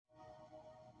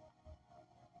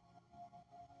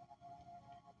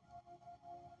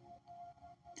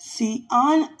si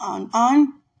an,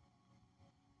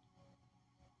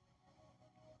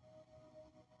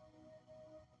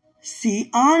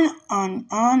 si an,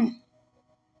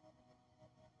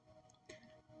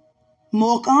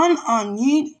 mokan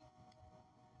anid,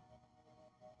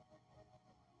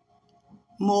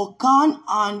 mokan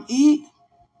anid,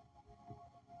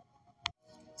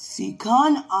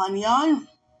 sikan anyan,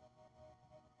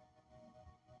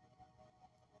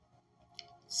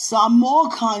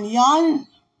 samokanyan,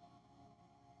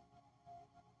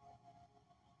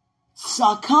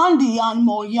 sakandian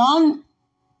moyan,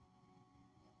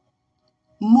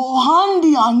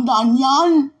 mohandian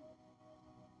danyan,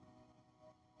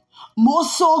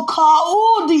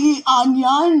 mosokaudi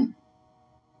anyan,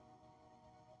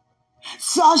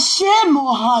 sashe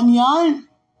mohanyan,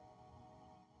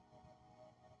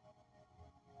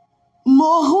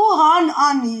 mohuhan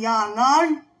anyanan,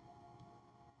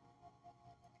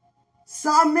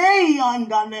 sameyan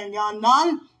danyanan,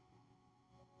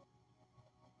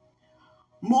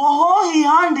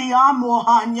 mohohiandia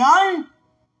mohanyan,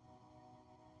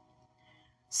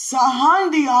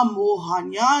 sahandia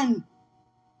mohanyan,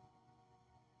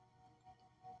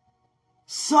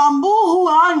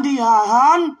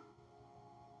 samuhuandiahan,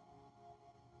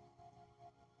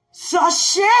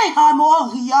 sasheha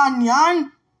mohianyan,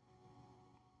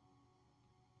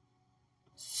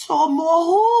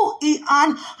 somohu ian,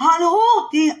 hanhu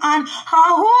ian,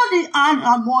 hahu ian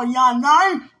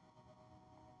amoyanan,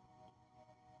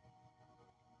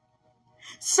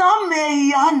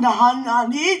 sameyan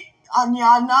hananit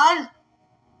anyanan,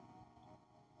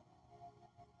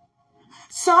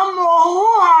 samohu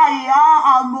haya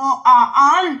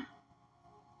amoaan,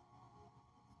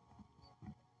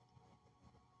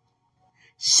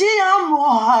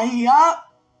 siamohaya,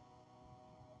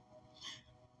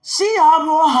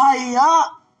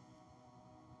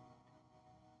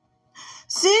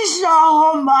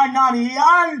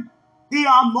 sishahomanarian,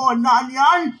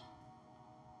 diamonanian,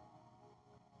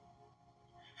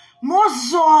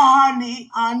 mosohani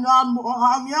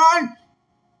anamohamian,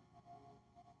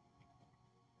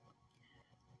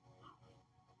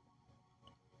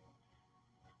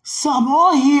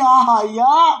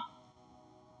 samohiahaya,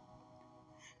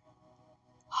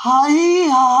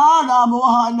 haihahana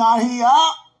mohanahia,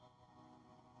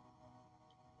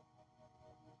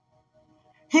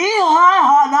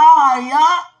 hihahanahaya,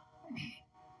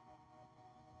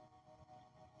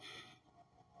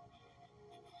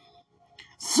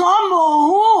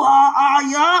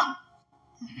 samohuaaya,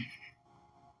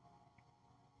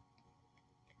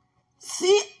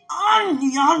 si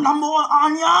anyan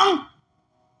amoanyan,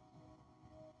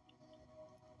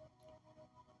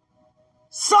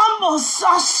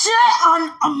 samosashe an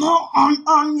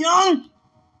amoanyan,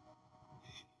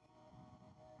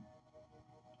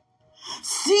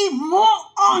 si mo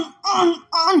an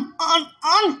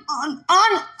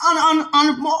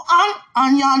mo an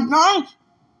anyanan,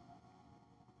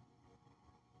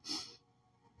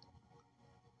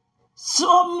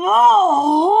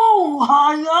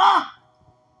 samohuhaya,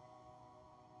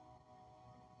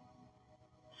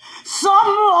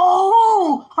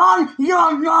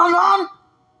 samohuhanyananan,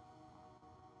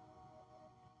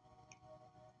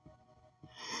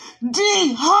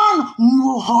 dihan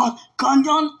mohan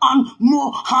kanyan an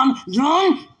mohan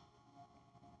yan,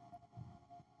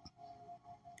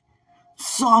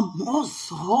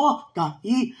 samoso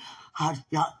dahi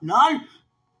haryanan,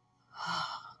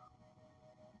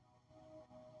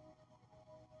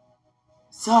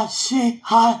 sashe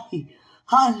hai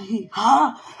hai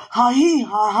ha hai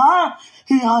ha ha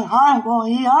hi hai hai bo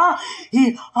hi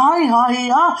hai ha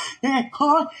he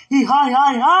ho hi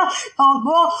hai ha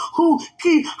bo hu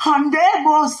ki hande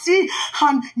bo si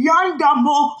han yanda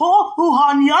bo ho hu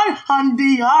han yan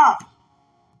handia,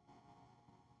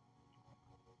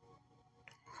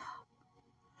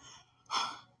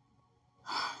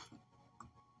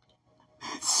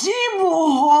 si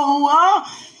mohoa,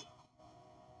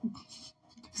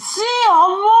 si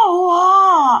amoa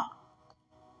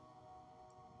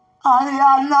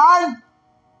ayanan,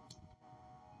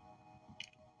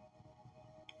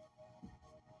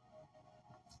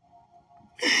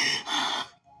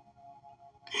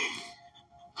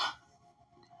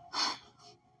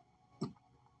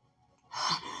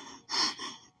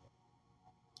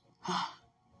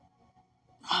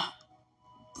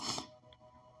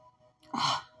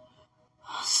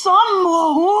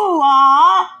 samoa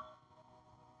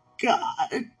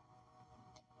God,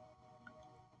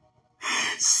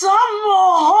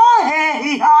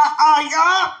 samohe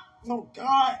aya, oh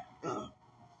God.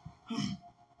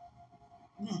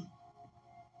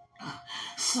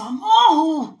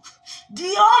 Samohu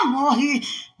diamohi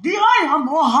Diana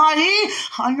Mohai,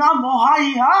 Hana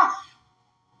Mohaya,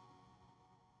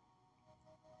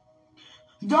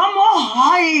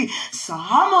 Damohai,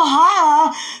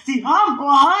 Samaha,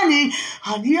 Diamohani,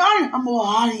 Haniana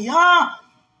Mohaya,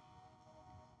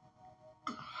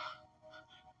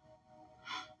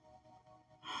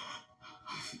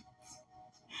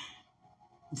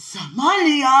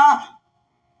 Samania,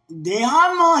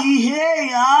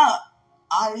 Dehamohia,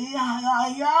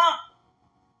 Aliyaya.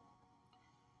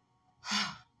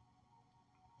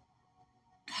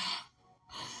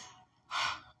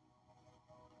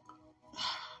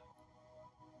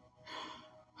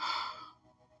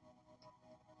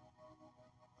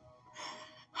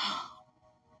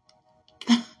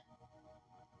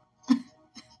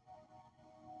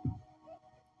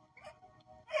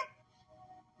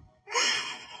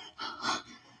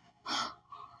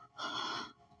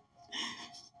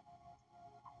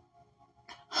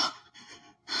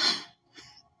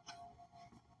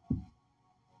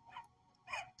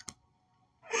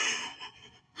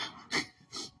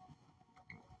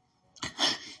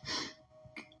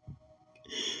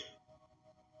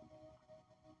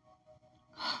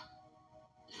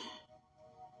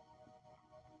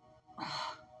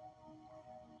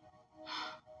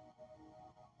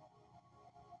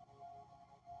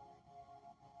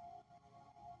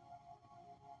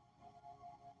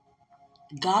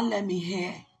 God let me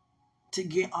here to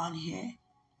get on here,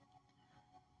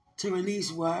 to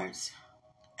release words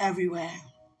everywhere,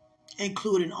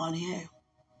 including on here,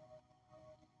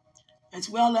 as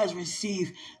well as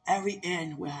receive every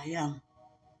end where I am.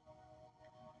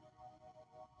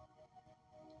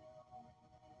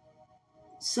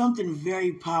 Something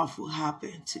very powerful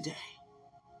happened today,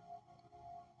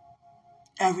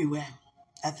 everywhere,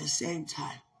 at the same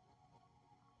time.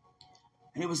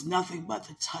 And it was nothing but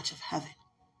the touch of heaven.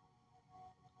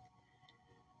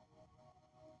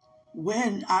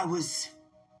 When I was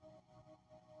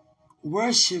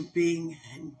worshiping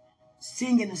and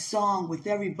singing a song with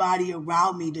everybody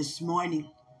around me this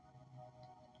morning,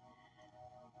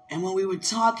 and when we were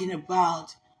talking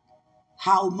about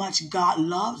how much God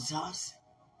loves us,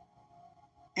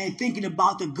 and thinking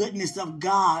about the goodness of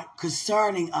God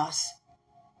concerning us,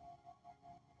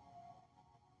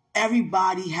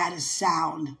 everybody had a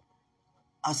sound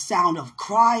of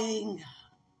crying,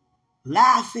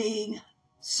 laughing,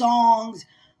 songs,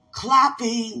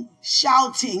 clapping,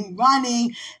 shouting,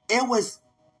 running. It was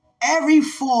every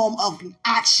form of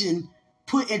action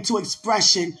put into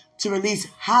expression to release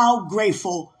how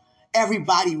grateful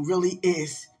everybody really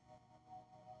is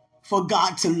for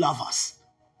God to love us.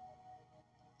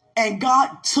 And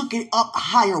God took it up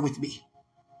higher with me,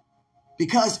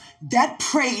 because that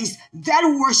praise,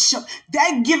 that worship,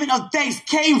 that giving of thanks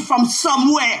came from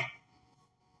somewhere.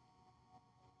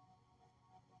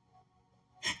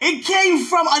 It came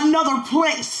from another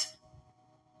place.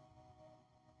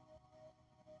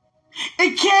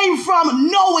 It came from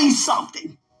knowing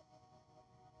something.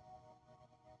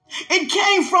 It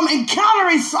came from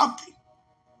encountering something.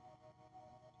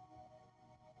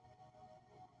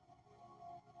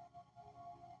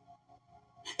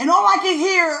 And all I can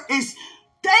hear is,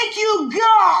 thank you,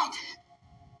 God.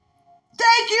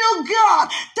 Thank you, God.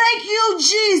 Thank you,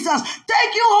 Jesus.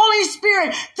 Thank you, Holy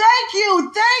Spirit. Thank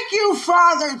you,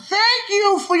 Father. Thank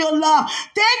you for your love.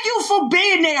 Thank you for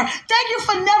being there. Thank you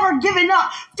for never giving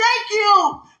up. Thank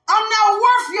you. I'm not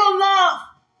worth your love.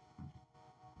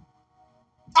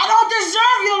 I don't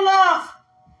deserve your love.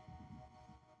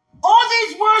 All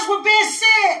these words were being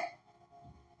said,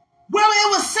 whether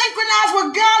it was synchronized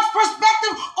with God's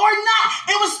perspective or not,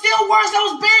 it was still words that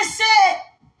was being said.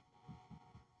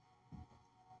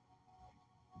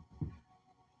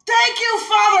 Thank you,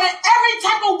 Father, in every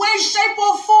type of way, shape,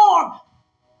 or form.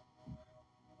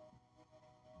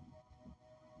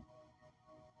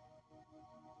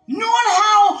 Knowing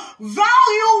how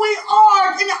valuable we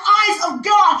are in the eyes of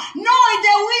God, knowing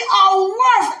that we are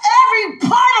worth every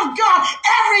part of God,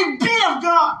 every bit of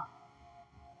God.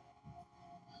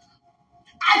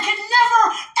 I can never,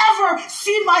 ever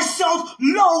see myself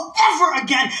low ever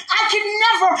again. I can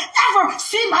never, ever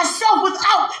see myself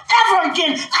without ever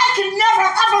again. I can never,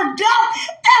 ever doubt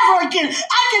ever again.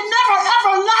 I can never,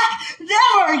 ever lack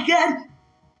never again.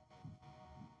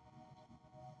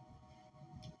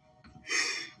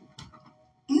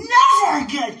 Never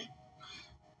again.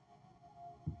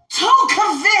 Too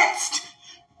convinced,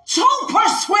 too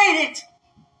persuaded.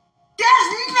 There's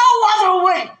no other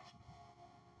way.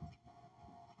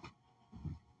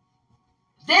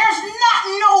 There's not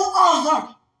no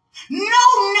other. No,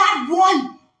 not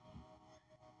one.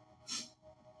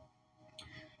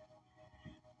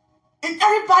 In And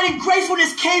everybody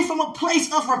gratefulness came from a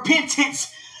place of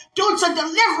repentance due to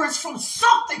deliverance from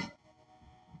something.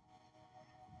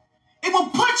 It will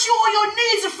put you on your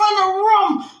knees in front of a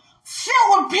room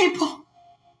filled with people.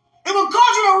 It will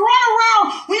cause you to run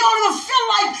around when you don't even feel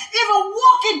like even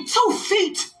walking 2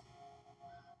 feet.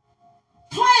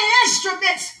 Playing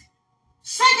instruments,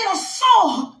 singing a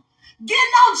song,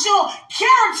 getting out your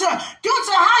character due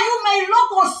to how you may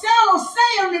look or sound or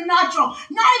say in the natural.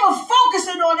 Not even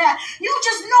focusing on that. You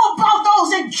just know about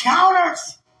those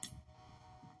encounters.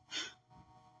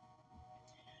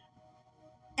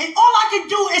 And all I can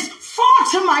do is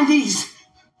fall to my knees.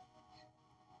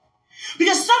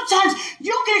 Because sometimes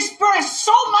you can experience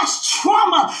so much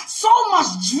trauma, so much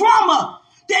drama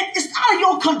that it's out of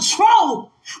your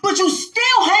control. But you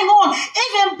still hang on,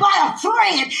 even by a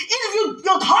thread. Even if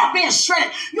your heart being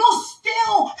shredded, you're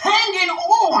still hanging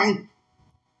on.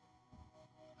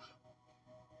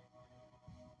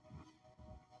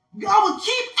 God will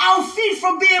keep our feet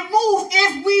from being moved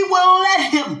if we will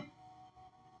let him.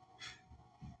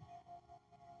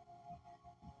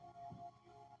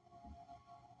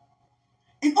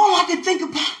 And all I can think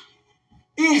about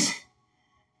is,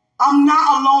 I'm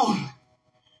not alone.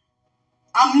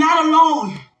 I'm not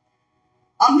alone.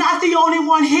 I'm not the only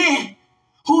one here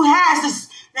who has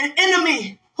an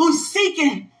enemy who's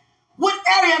seeking what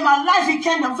area of my life he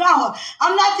can devour.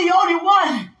 I'm not the only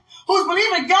one who's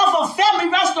believing God for family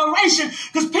restoration,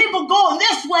 because people going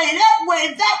this way,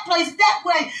 that place, that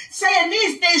way, saying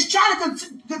these things, trying to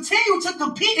continue to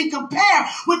compete and compare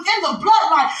within the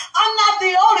bloodline. I'm not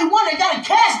the only one that got to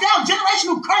cast down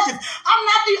generational curses. I'm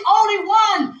not the only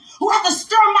one who have to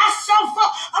stir myself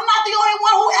up. I'm not the only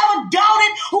one who ever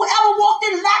doubted, who ever walked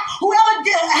in lack, who ever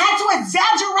had to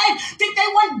exaggerate, think they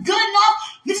weren't good enough,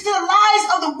 listen to the lies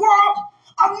of the world.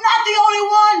 I'm not the only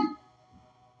one.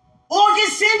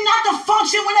 Organs seem not to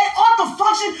function when they ought to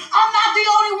function. I'm not the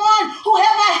only one who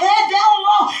had my head down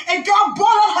low and God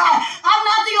brought up high. I'm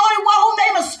not the only one who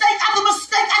made mistake after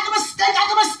mistake after mistake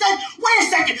after mistake. Wait a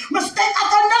second. Mistake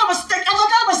after another mistake after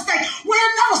another mistake. Wait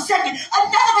another second.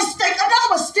 Another mistake, another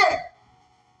mistake.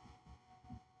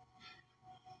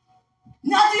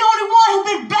 Not the only one who's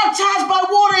been baptized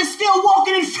by water and still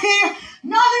walking in fear.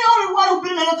 Not the only one who's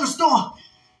been in a liquor store.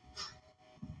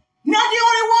 Not the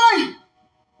only one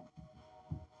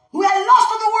who had lust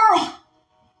for the world.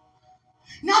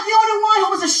 Not the only one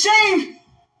who was ashamed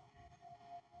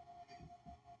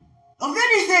of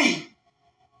anything.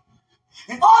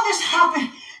 And all this happened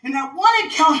in that one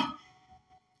encounter.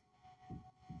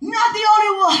 Not the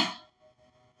only one.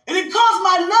 And it caused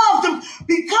my love to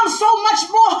become so much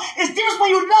more. It's different when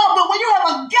you love, but when you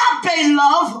have agape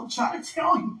love, I'm trying to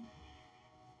tell you,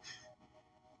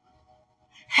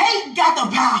 hate got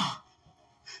to bow.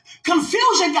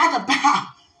 Confusion got to bow.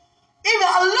 Even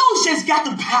illusions got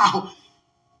to bow.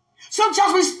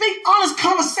 Sometimes we speak honest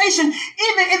conversation,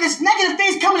 even if it's negative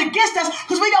things coming against us,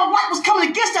 because we don't like what's coming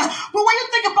against us. But when you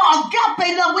think about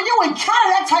agape love, when you encounter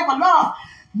that type of love,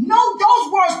 no,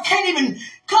 those words can't even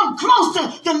come close to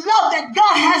the love that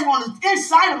God has on the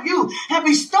inside of you and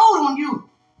bestowed on you,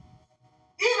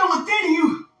 even within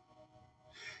you.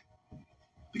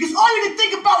 Because all you can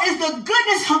think about is the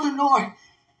goodness of the Lord.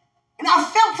 And I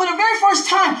felt for the very first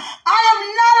time, I am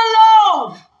not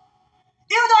alone.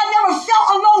 Even though I never felt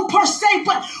alone per se,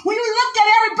 but when you look at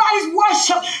everybody's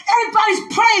worship, everybody's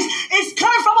praise, it's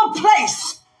coming from a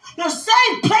place. The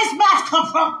same place mouth come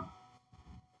from.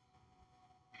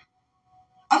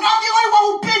 I'm not the only one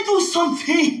who's been through some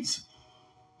things.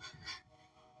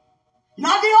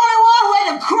 Not the only one who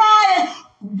had to cry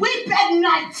and weep at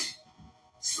night.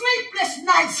 Sleepless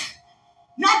nights.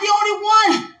 Not the only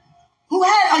one who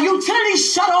had a utility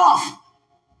shut off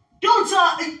due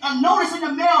to a notice in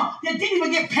the mail that didn't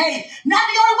even get paid. Not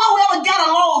the only one who ever got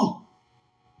a loan.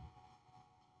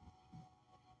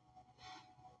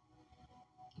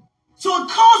 So it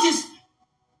causes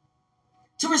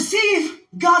to receive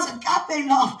God's agape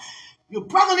love, your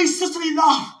brotherly, sisterly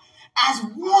love, as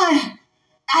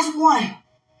one.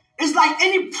 It's like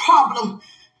any problem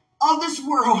of this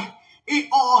world, it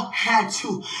all had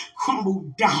to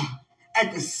crumble down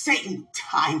at the same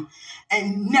time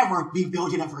and never be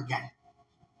built ever again.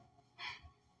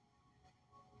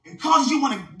 It causes you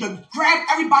want to grab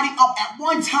everybody up at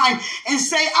one time and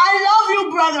say, I love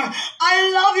you, brother. I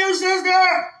love you,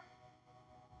 sister.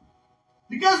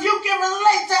 Because you can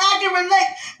relate to, I can relate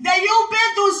that you've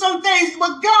been through some things,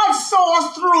 but God saw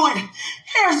us through it.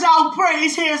 Here's our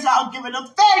praise. Here's our giving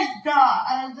of thanks,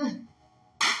 God.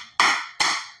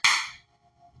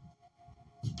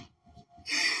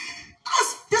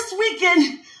 This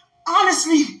weekend,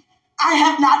 honestly, I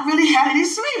have not really had any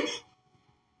sleep.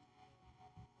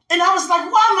 And I was like,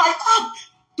 why am I up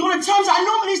during the times I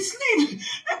normally sleep?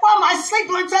 And why am I asleep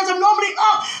during the times I'm normally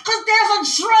up? Because there's a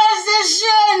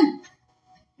transition.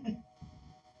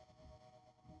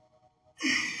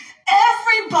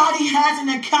 Everybody has an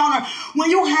encounter when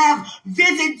you have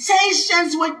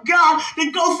visitations with God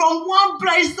that go from one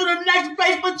place to the next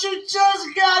place, but you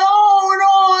just got hold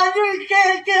on. You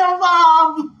can't give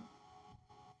up.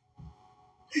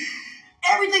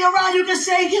 Everything around you can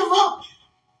say, give up.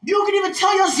 You can even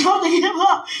tell yourself to give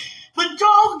up. But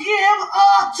don't give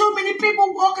up. Too many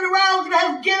people walking around that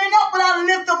have given up, but I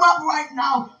lift them up right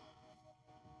now.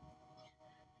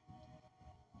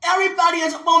 Everybody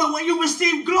has a moment when you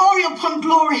receive glory upon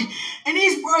glory. And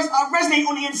these words are resonating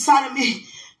on the inside of me.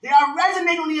 They are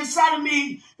resonating on the inside of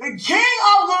me. The King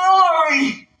of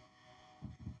glory.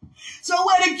 So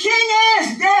where the King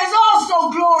is, there is also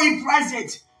glory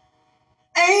present.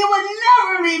 And he will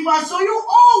never leave us. So you're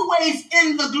always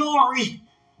in the glory.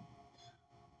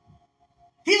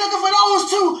 He's looking for those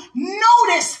to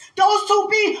notice, those to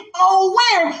be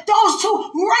aware, those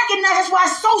to recognize. That's why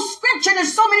it's so scriptured and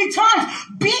so many times.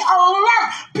 Be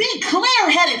alert, be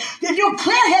clear-headed. If you're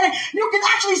clear-headed, you can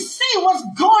actually see what's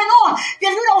going on.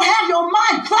 If you don't have your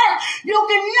mind clear, you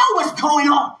can know what's going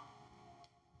on.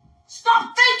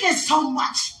 Stop thinking so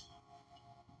much.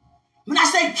 When I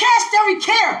say cast every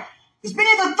care, because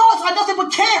many of the thoughts are nothing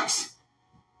but cares.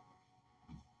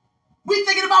 We're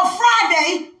thinking about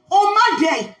Friday on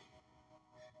Monday.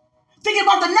 Thinking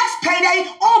about the next payday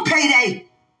on payday.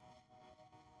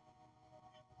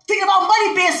 Thinking about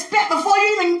money being spent before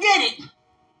you even get it.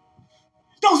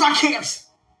 Those are cares.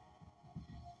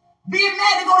 Being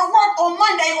mad to go to work on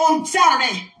Monday on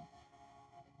Saturday.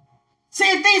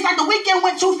 Saying things like the weekend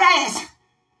went too fast.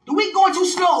 The week going too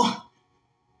slow.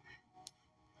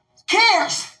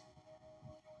 Cares.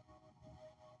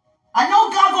 I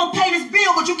know God's going to pay this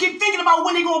bill, but you keep thinking about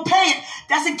when He's going to pay it.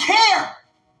 That's a care.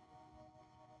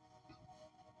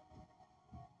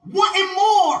 Wanting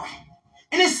more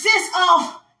in a sense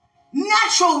of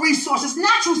natural resources,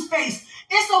 natural space.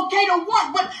 It's okay to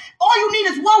want, but all you need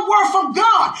is one word from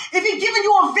God. If He's giving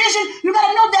you a vision, you got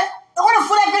to know that in order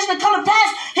for that vision to come to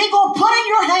pass, He's going to put in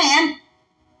your hand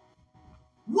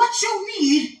what you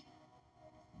need.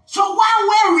 So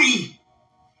why worry?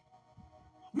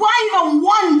 Why even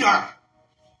wonder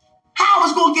how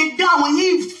it's going to get done when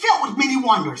He's filled with many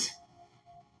wonders,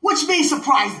 which means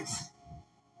surprises?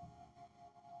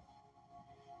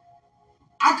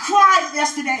 I cried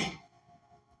yesterday,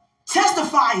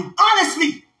 testifying,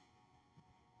 honestly,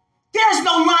 there's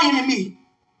no lying in me.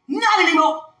 Not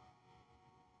anymore.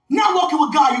 Not walking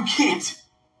with God, you can't.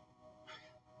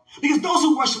 Because those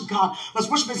who worship God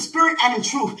must worship in spirit and in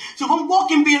truth. So if I'm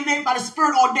walking being led by the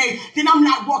Spirit all day, then I'm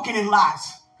not walking in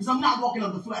lies. Because I'm not walking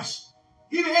of the flesh.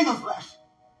 Even in the flesh.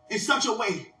 In such a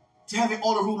way to have it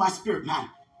all to rule my spirit, man.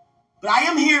 But I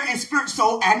am here in spirit,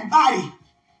 soul, and body.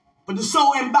 But the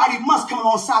soul and body must come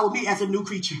alongside with me as a new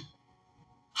creature.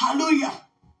 Hallelujah.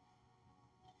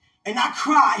 And I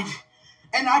cried.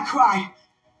 And I cried.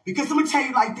 Because let me tell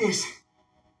you like this.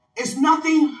 It's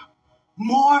nothing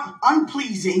more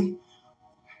unpleasing,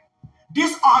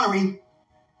 dishonoring,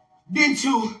 than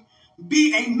to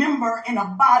be a member in a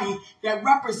body that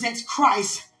represents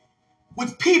Christ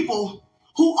with people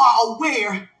who are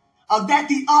aware of that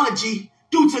theology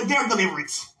due to their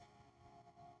deliverance.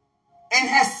 And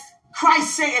as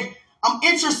Christ said, I'm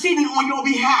interceding on your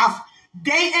behalf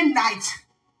day and night,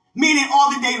 meaning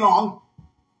all the day long,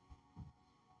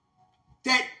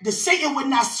 that the Satan would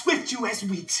not swift you as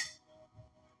wheat.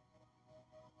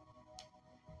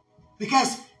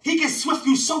 Because he can swift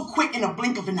you so quick in a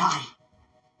blink of an eye.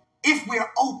 If we're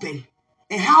open.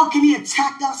 And how can he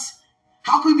attack us?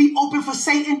 How can we be open for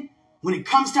Satan? When it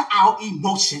comes to our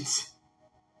emotions.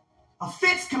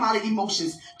 Offense come out of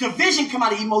emotions. Division come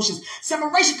out of emotions.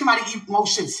 Separation come out of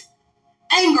emotions.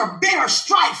 Anger, bitter,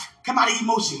 strife come out of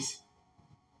emotions.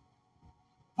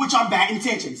 Which are bad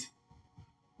intentions.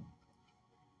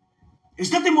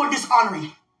 There's nothing more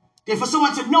dishonoring than for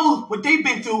someone to know what they've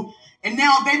been through and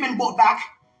now they've been brought back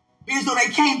because though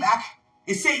they came back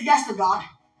and said yes to God.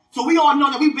 So we all know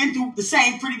that we've been through the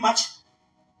same pretty much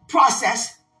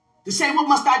process. To say, what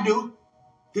must I do?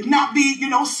 To not be,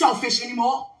 selfish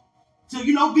anymore.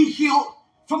 To, be healed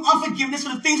from unforgiveness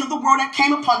for the things of the world that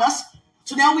came upon us.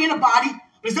 So now we're in a body.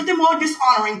 But there's nothing more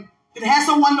dishonoring than to have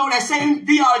someone know that same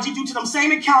theology due to them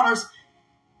same encounters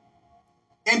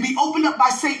and be opened up by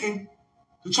Satan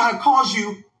to try to cause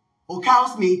you or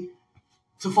cause me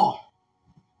to fall.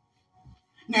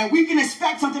 Now, we can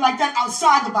expect something like that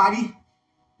outside the body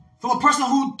from a person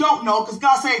who don't know, because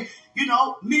God said,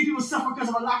 many people suffer because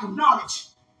of a lack of knowledge.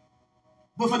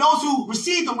 But for those who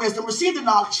received the wisdom, received the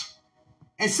knowledge,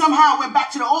 and somehow went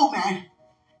back to the old man,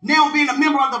 now being a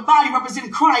member of the body representing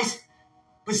Christ,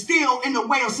 but still in the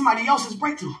way of somebody else's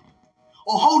breakthrough,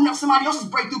 or holding up somebody else's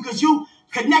breakthrough because you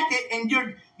connected and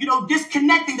you're,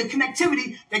 disconnecting the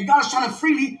connectivity that God is trying to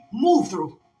freely move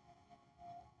through.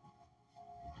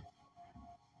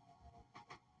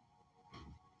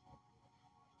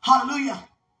 Hallelujah.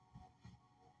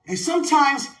 And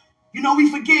sometimes, we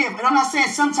forgive. And I'm not saying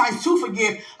sometimes to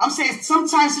forgive. I'm saying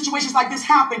sometimes situations like this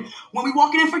happen when we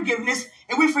walk in forgiveness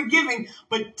and we're forgiving,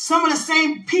 but some of the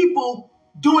same people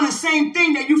doing the same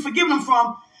thing that you forgive them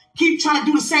from keep trying to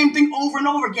do the same thing over and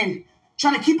over again,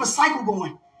 trying to keep a cycle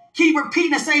going, keep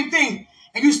repeating the same thing,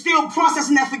 and you're still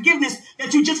processing that forgiveness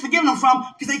that you just forgiven them from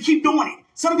because they keep doing it.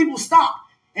 Some people stop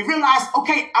and realize,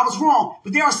 okay, I was wrong,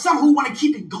 but there are some who want to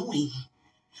keep it going.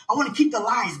 I want to keep the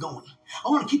lies going. I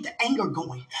want to keep the anger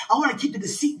going. I want to keep the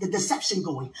deceit, the deception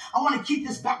going. I want to keep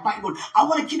this backbite going. I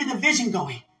want to keep the division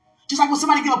going. Just like when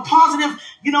somebody give a positive,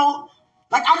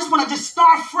 like I just want to just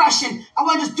start fresh and I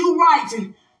want to just do right.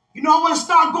 And, I want to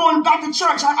start going back to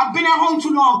church. I've been at home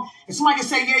too long. And somebody can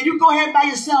say, yeah, you go ahead by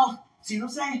yourself. See what I'm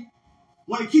saying?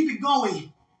 Want to keep it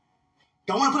going.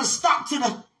 Don't want to put a stop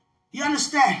to you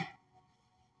understand?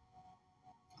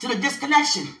 To the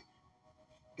disconnection.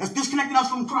 That's disconnecting us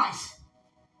from Christ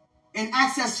and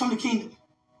access from the kingdom.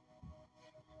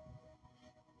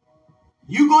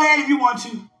 You go ahead if you want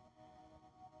to.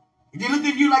 They look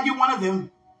at you like you're one of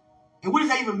them. And what does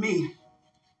that even mean?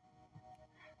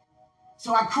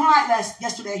 So I cried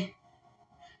yesterday.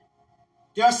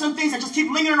 There are some things that just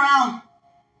keep lingering around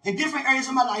in different areas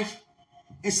of my life.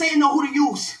 And Satan know who to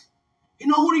use. He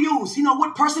know who to use. He know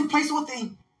what person, place, or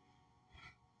thing.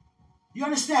 You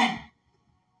understand?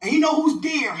 And he know who's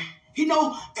dear. He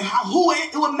know who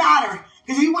it would matter.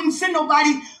 Because he wouldn't send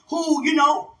nobody who, you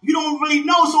don't really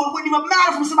know. So it wouldn't even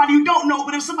matter from somebody you don't know.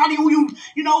 But if somebody who you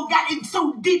got it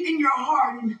so deep in your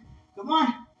heart. And come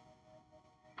on.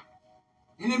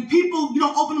 And then people,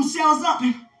 open themselves up.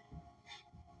 And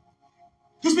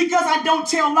just because I don't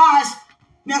tell lies,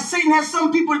 now Satan has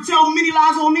some people to tell many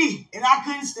lies on me. And I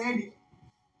couldn't stand it.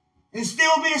 And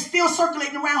still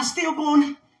circulating around, still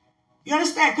going. You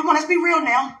understand? Come on, let's be real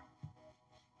now.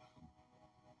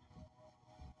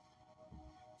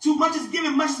 Too much is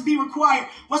given, much is be required.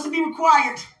 What's to be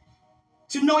required?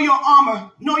 To know your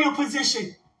armor, know your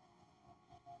position.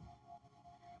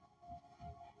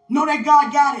 Know that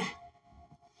God got it.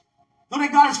 Know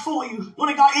that God is for you. Know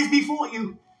that God is before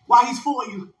you while he's for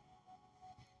you.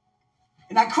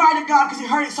 And I cried to God because he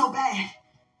hurt it so bad.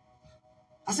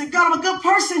 I said, God, I'm a good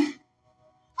person.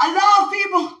 I love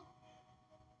people.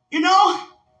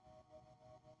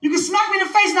 You can smack me in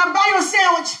the face and I'll buy you a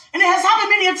sandwich. And it has happened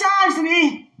many a times to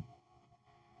me.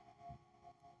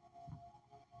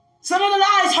 Some of the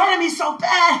lies hurting me so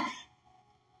bad.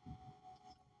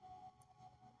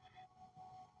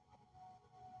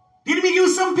 The enemy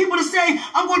used some people to say,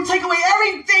 I'm going to take away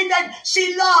everything that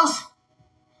she loves.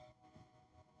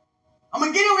 I'm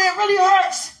going to get it where it really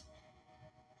hurts.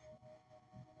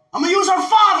 I'm going to use her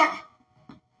father.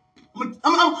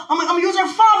 I'm going to use her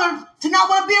father to not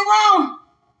want to be around.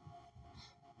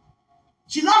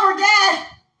 She loved her dad.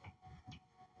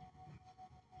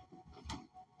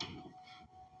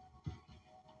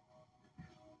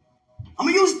 I'm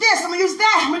going to use this. I'm going to use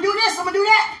that. I'm going to do this. I'm going to do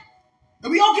that.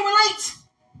 And we all can relate.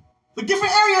 With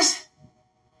different areas.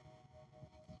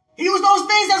 He used those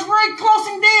things that's very close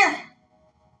and dear.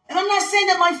 And I'm not saying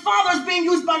that my father is being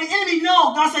used by the enemy.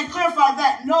 No. God said clarify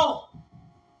that. No.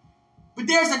 But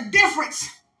there's a difference.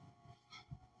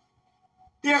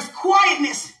 There's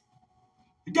quietness.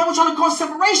 The devil trying to cause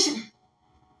separation.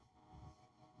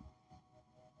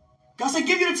 God said,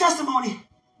 give you the testimony.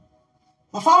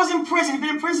 My father's in prison. He's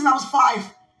been in prison since I was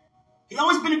 5. He's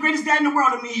always been the greatest dad in the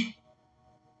world to me.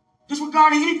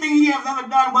 Disregarding anything he has ever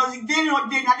done, whether he did it or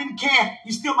didn't, I didn't care.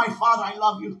 You're still my father. I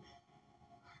love you.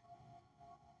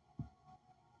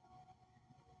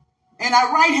 And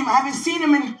I write him. I haven't seen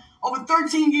him in over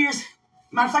 13 years.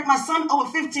 Matter of fact, my son, over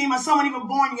 15, my son wasn't even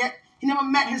born yet. He never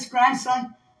met his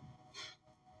grandson.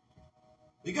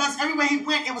 Because everywhere he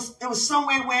went, it was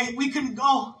somewhere where we couldn't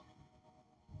go.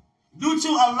 Due to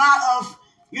a lot of,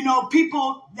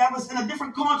 people that was in a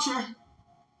different culture,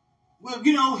 will,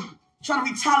 try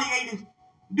to retaliate and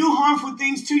do harmful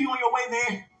things to you on your way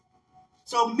there.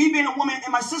 So me being a woman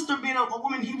and my sister being a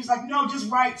woman, he was like, no, just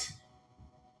right.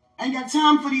 I ain't got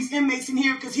time for these inmates in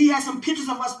here because he had some pictures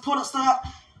of us put us up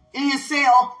in his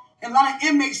cell. And a lot of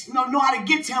inmates know how to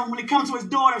get to him when it comes to his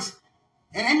daughters.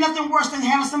 And ain't nothing worse than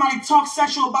having somebody talk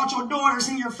sexual about your daughters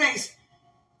in your face.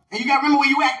 And you got to remember where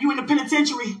you at. You in the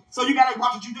penitentiary. So you got to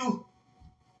watch what you do.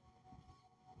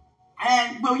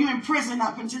 And, well, you're in prison,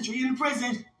 not penitentiary, you're in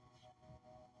prison.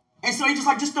 And so he's just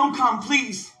like, just don't come,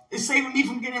 please. It's saving me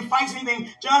from getting in fights or anything.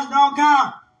 Just don't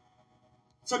come.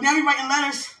 So now we're writing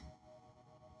letters.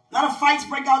 A lot of fights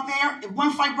break out there. If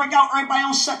one fight break out, everybody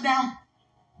else shut down.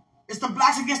 It's the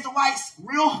blacks against the whites.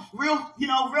 Real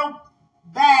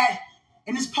bad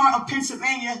in this part of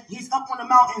Pennsylvania. He's up on the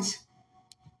mountains.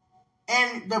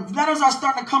 And the letters are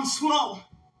starting to come slow.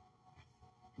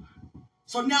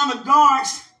 So now the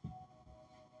guards,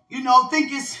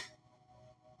 think it's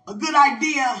a good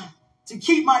idea to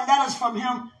keep my letters from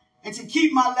him and to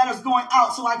keep my letters going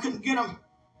out so I couldn't get them.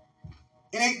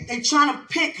 And they trying to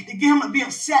get him to be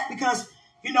upset because,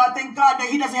 I thank God that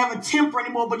he doesn't have a temper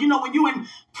anymore. But, when you're in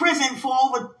prison for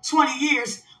over 20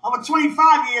 years, over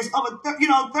 25 years, over,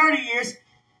 30 years,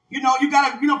 you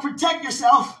got to, protect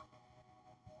yourself.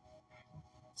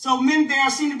 So men there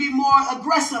seem to be more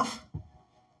aggressive.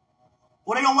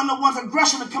 Or they don't want no one's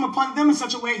aggression to come upon them in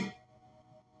such a way.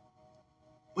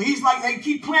 But he's like, they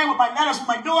keep playing with my letters with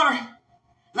my daughter. And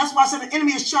that's why I said the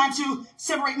enemy is trying to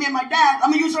separate me and my dad. I'm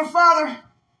going to use her father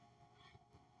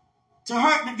to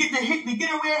get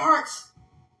her where it hurts.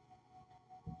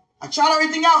 I tried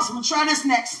everything else. I'm going to try this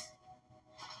next.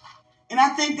 And I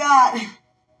thank God.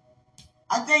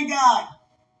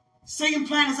 Satan's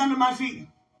plan is under my feet.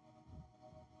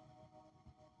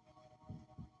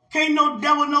 Can't no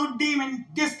devil, no demon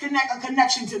disconnect a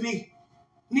connection to me.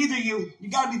 Neither you. You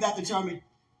got to be that determined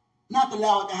not to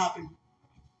allow it to happen.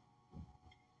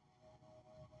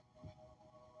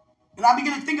 And I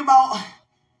begin to think about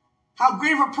how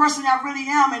great of a person I really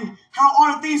am and how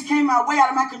all the things came my way out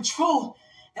of my control.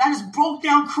 And I just broke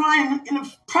down crying in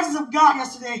the presence of God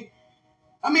yesterday.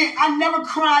 I never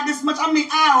cried this much.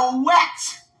 I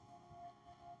wept.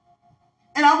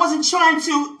 And I wasn't trying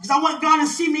to because I want God to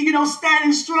see me,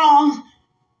 standing strong.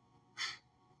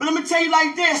 But let me tell you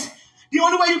like this. The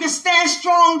only way you can stand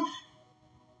strong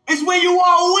is when you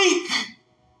are weak.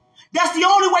 That's the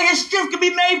only way his strength can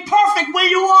be made perfect when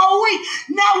you are weak.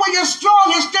 Not when you're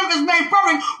strong, his strength is made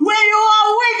perfect. When you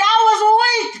are weak, I was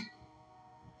weak.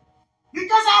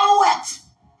 Because I wept.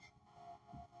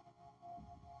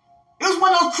 It was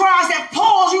one of those cries that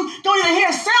pause. You don't even hear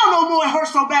a sound no more. It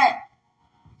hurts so bad.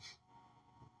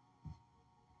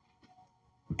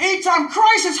 Anytime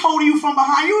Christ is holding you from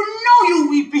behind, you know you're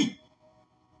weeping.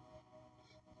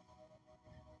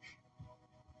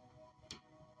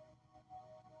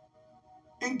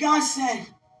 And God said,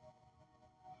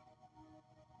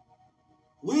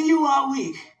 when you are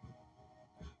weak,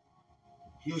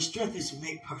 your strength is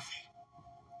made perfect.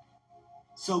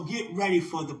 So get ready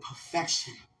for the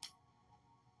perfection.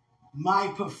 My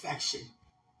perfection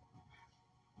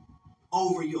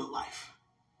over your life.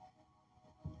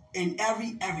 In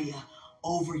every area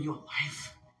over your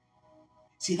life.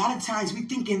 See, a lot of times we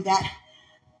thinking that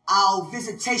our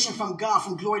visitation from God,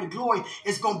 from glory to glory,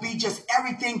 is going to be just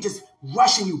everything just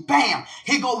rushing you. Bam.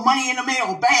 Here go money in the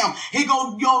mail. Bam. Here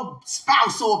go your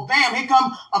spouse. Or bam. Here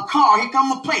come a car. Here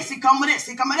come a place. Here come this.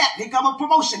 Here come that. Here come a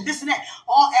promotion. This and that.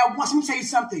 All at once. Let me tell you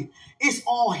something. It's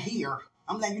all here.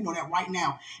 I'm letting you know that right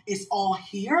now. It's all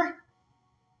here.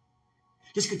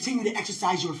 Just continue to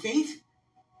exercise your faith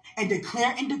and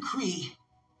declare and decree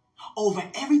over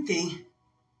everything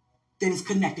that is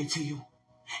connected to you.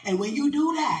 And when you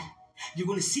do that, you're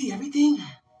going to see everything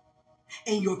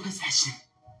in your possession.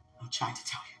 I'm trying to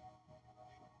tell you.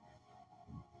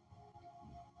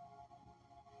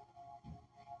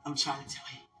 I'm trying to tell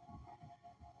you.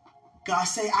 God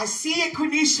say, I see it,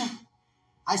 Quenisha.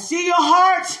 I see your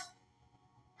heart.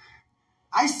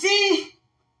 I see.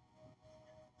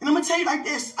 And I'm going to tell you like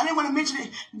this. I didn't want to mention it.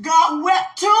 God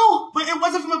wept too, but it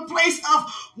wasn't from a place of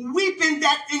weeping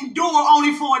that endure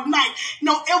only for a night.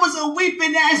 No, it was a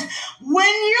weeping that when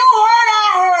you heard,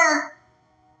 I heard.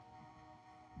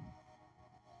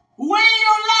 When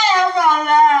you laugh, I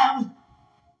laugh.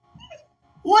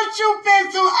 What you've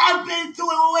been through, I've been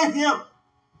through it with him.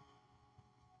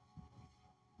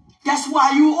 That's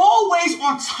why you always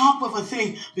on top of a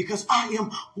thing, because I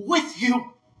am with you.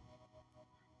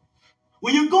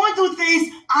 When you're going through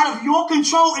things out of your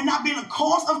control and not being the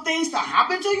cause of things to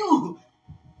happen to you,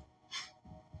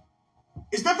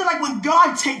 it's nothing like when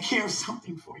God takes care of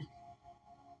something for you.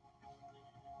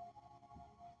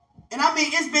 And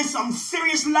it's been some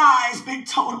serious lies been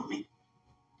told on me.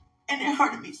 And it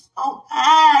hurted me so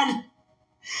bad.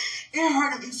 It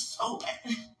hurted me so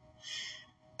bad.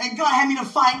 And God had me to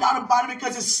find out about it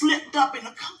because it slipped up in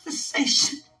a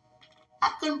conversation.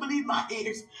 I couldn't believe my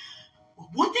ears.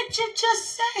 What did you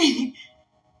just say?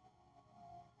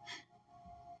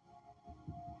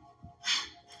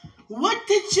 What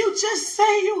did you just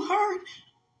say you heard?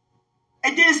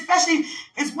 And then especially,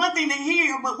 it's one thing to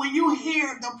hear, but when you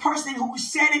hear the person who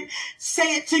said it,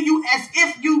 say it to you as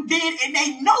if you did and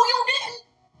they know you didn't.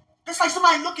 It's like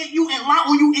somebody look at you and lie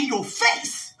on you in your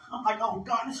face. I'm like, oh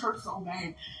God, this hurts so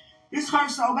bad. This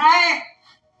hurts so bad.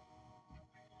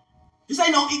 This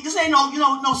ain't no,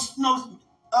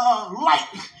 light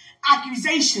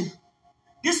accusation.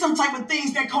 This some type of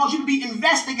things that cause you to be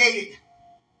investigated,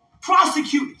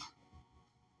 prosecuted.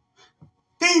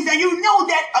 Things that you know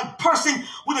that a person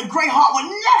with a great heart would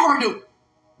never do.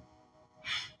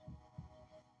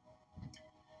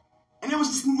 And there was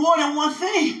just more than one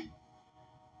thing.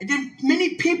 And then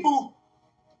many people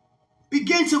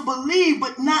begin to believe,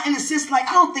 but not in a sense like,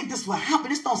 I don't think this will happen.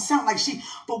 This don't sound like she.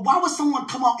 But why would someone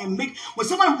come out and when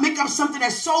someone make up something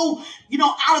that's so,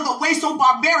 out of the way, so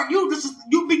barbaric,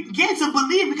 you begin to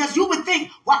believe because you would think,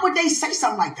 why would they say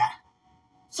something like that?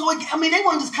 So, they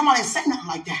wouldn't just come out and say nothing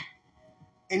like that.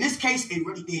 In this case, it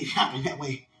really did happen that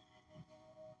way.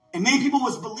 And many people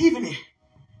was believing it.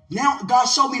 Now, God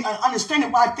showed me an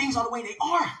understanding why things are the way they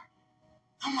are.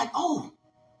 I'm like, oh,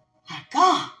 my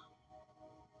God.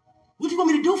 What do you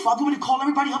want me to do, Father? You want me to call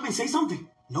everybody up and say something?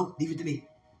 Nope, leave it to me.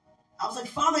 I was like,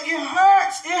 Father, it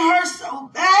hurts. It hurts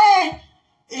so bad.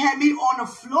 It had me on the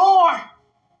floor.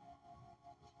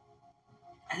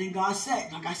 And then God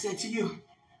said, like I said to you,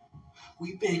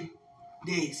 weeping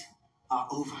days are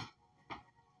over.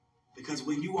 Because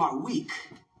when you are weak,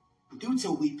 due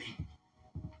to weeping,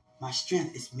 my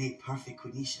strength is made perfect,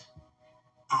 Quenisha.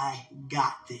 I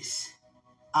got this.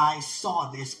 I saw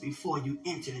this before you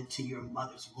entered into your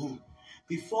mother's womb.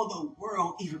 Before the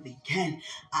world even began,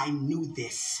 I knew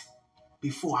this.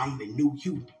 Before I even knew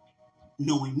you,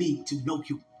 knowing me to know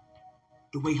you.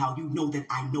 The way how you know that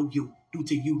I know you, due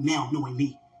to you now knowing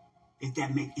me. If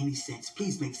that makes any sense,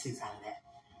 please make sense out of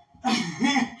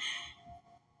that.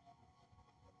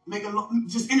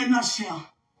 Just in a nutshell,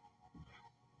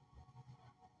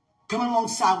 coming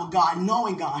alongside with God,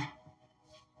 knowing God,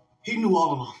 he knew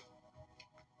all along.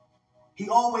 He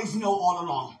always knew all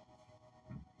along.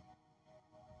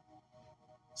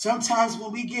 Sometimes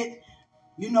when we get,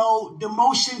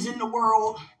 demotions in the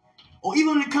world, or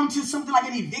even when it comes to something like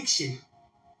an eviction,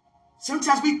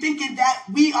 sometimes we thinking that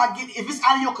we are getting, if it's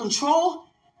out of your control,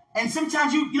 and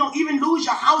sometimes you don't even lose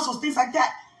your house or things like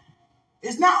that.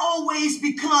 It's not always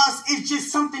because it's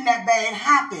just something that bad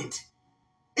happened.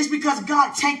 It's because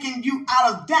God taking you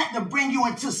out of that to bring you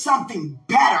into something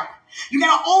better. You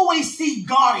got to always see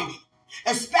God in it,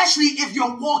 especially if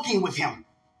you're walking with him.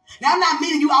 Now, I'm not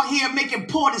meaning you out here making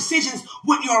poor decisions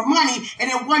with your money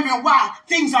and then wondering why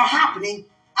things are happening.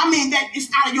 I mean that it's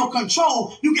out of your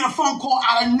control. You get a phone call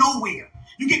out of nowhere.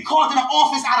 You get called to the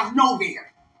office out of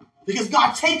nowhere because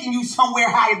God's taking you somewhere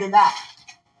higher than that.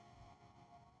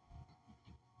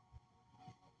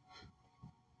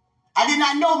 I did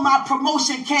not know my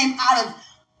promotion came out of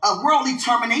a worldly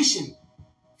termination.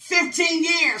 15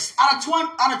 years out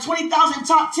of 20,000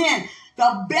 top 10.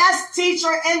 The best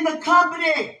teacher in the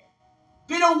company.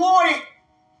 Been awarded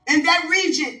in that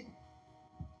region.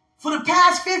 For the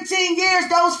past 15 years,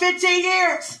 those 15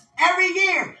 years. Every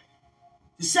year.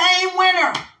 The same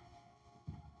winner.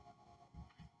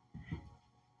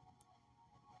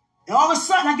 And all of a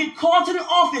sudden, I get called to the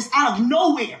office out of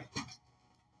nowhere.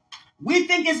 We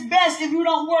think it's best if you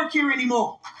don't work here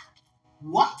anymore.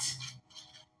 What?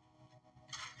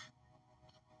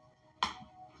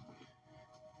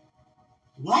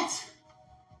 What?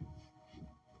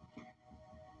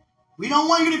 We don't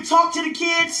want you to talk to the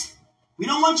kids. We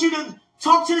don't want you to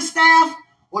talk to the staff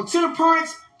or to the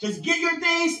parents. Just get your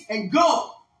things and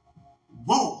go.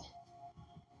 Whoa.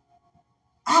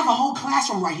 I have a whole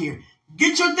classroom right here.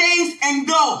 Get your things and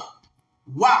go.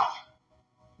 Wow.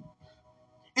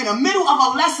 In the middle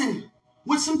of a lesson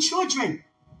with some children.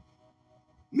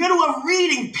 Middle of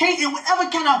reading, painting, whatever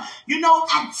kind of,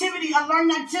 activity, a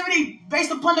learning activity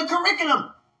based upon the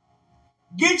curriculum.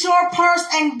 Get your purse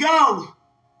and go.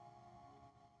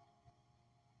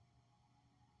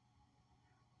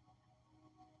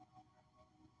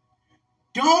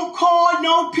 Don't call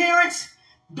no parents.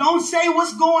 Don't say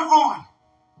what's going on.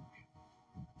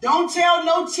 Don't tell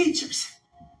no teachers.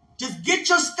 Just get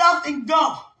your stuff and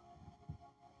go.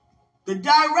 The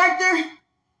director,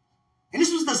 and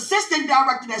this was the assistant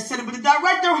director that said it, but the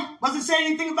director wasn't saying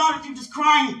anything about it. He was just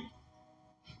crying.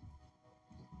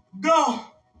 Go.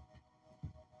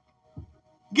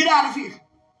 Get out of here.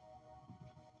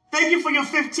 Thank you for your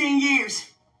 15 years.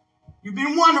 You've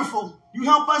been wonderful. You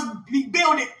helped us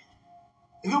build it.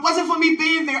 If it wasn't for me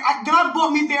being there, God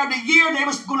brought me there the year they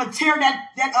was going to tear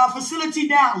that facility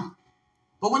down.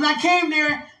 But when I came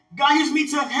there, God used me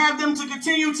to have them to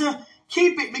continue to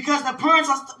keep it because the parents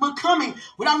were coming.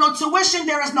 Without no tuition,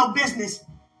 there is no business.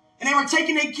 And they were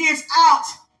taking their kids out.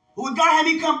 But when God had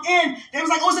me come in, they was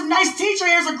like, oh, it's a nice teacher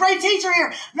here. It's a great teacher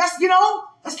here. Let's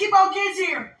keep our kids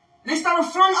here. And they started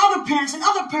referring other parents and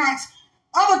other parents,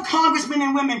 other congressmen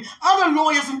and women, other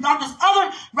lawyers and doctors,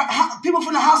 other people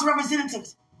from the House of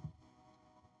Representatives.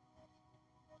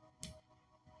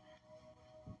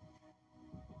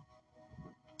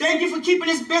 Thank you for keeping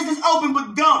this business open,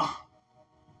 but go.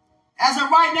 As of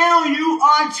right now, you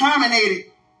are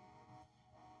terminated.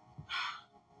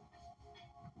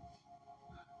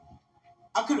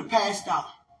 I could have passed out.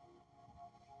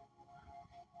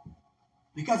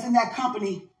 Because in that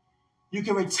company, you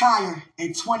can retire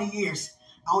in 20 years.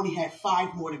 I only had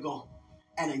 5 more to go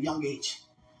at a young age.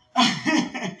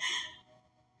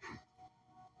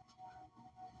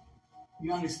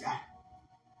 You understand?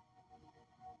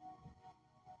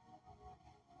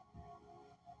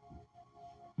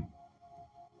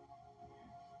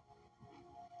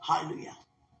 Hallelujah.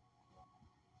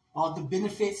 All the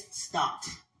benefits stopped.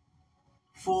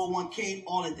 401k,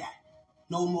 all of that.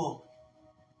 No more.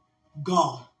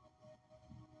 Go.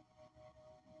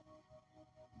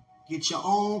 Get your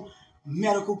own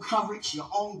medical coverage, your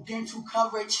own dental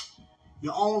coverage,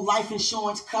 your own life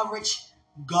insurance coverage.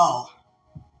 Go.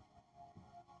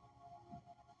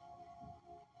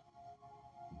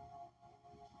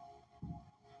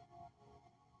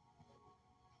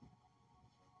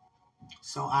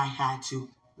 So I had to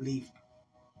leave.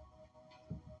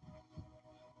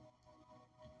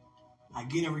 I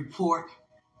get a report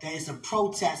that it's a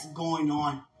protest going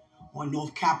on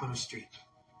North Capitol Street.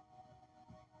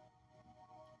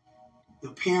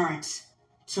 The parents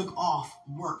took off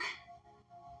work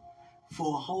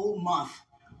for a whole month,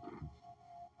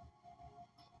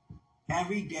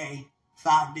 every day,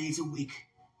 5 days a week,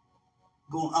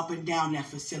 going up and down that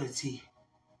facility.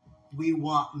 We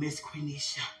want Miss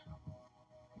Quenisha.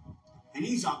 And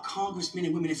these are congressmen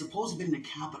and women that's supposed to be in the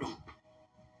Capitol.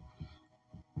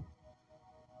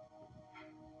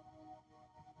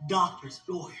 Doctors,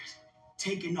 lawyers,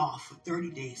 taking off for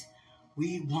 30 days.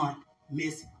 We want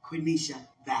Miss Quenisha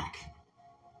back.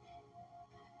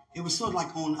 It was sort of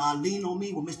like on Lean On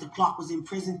Me when Mr. Clark was in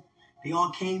prison. They all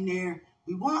came there.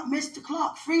 We want Mr.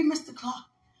 Clark. Free Mr. Clark.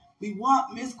 We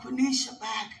want Miss Quenisha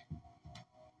back.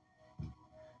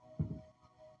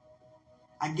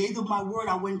 I gave them my word.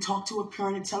 I wouldn't talk to a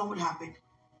parent and tell them what happened.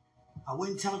 I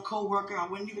wouldn't tell a co-worker. I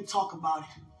wouldn't even talk about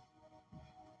it.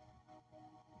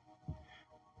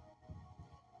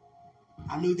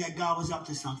 I knew that God was up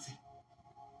to something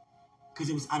because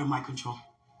it was out of my control.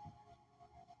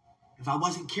 If I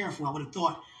wasn't careful, I would have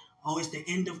thought, oh, it's the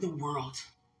end of the world,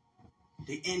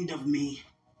 the end of me.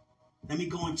 Let me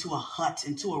go into a hut,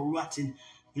 into a rut and,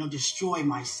 destroy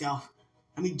myself.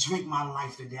 Let me drink my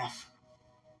life to death.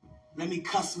 Let me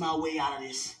cuss my way out of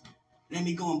this. Let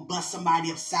me go and bust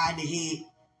somebody upside the head.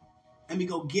 Let me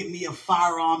go get me a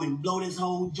firearm and blow this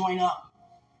whole joint up.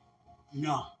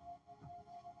 No.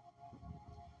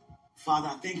 Father,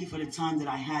 I thank you for the time that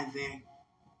I had there.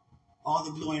 All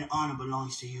the glory and honor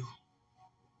belongs to you.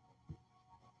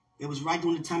 It was right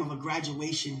during the time of a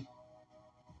graduation.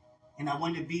 And I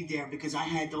wanted to be there because I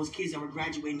had those kids that were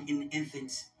graduating in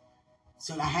infants.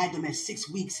 So I had them at 6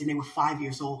 weeks and they were 5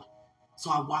 years old. So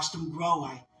I watched them grow.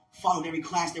 I followed every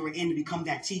class they were in to become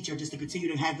that teacher, just to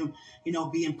continue to have them,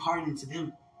 be imparted into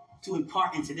them, to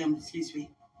impart into them,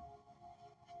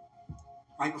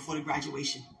 right before the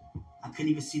graduation. I couldn't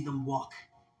even see them walk.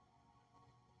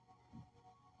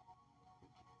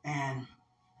 And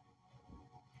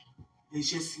it's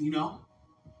just,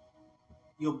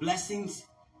 your blessings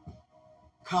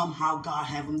come how God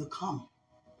have them to come.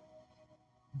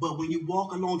 But when you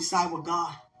walk alongside with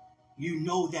God, you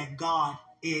know that God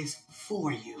is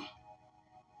for you.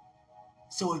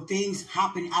 So if things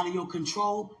happen out of your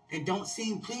control that don't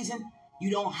seem pleasing,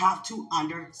 you don't have to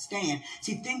understand.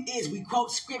 See, the thing is, we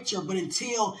quote scripture, but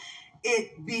until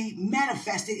it be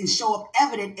manifested and show up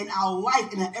evident in our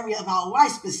life, in an area of our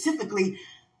life specifically,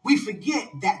 we forget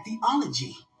that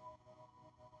theology.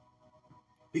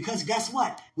 Because guess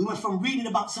what? We went from reading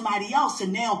about somebody else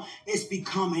and now it's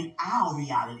becoming our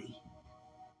reality.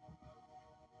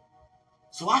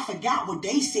 So I forgot what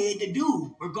they said to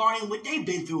do regarding what they've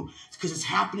been through because it's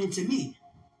happening to me.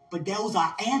 But those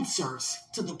are answers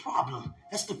to the problem.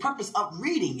 That's the purpose of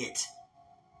reading it.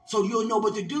 So you'll know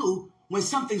what to do when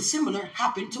something similar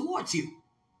happened towards you.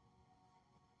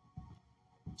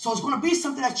 So it's going to be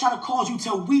something that's trying to cause you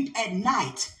to weep at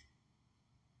night.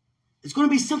 It's going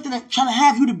to be something that's trying to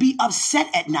have you to be upset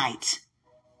at night,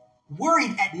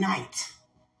 worried at night.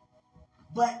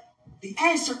 But the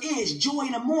answer is joy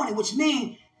in the morning, which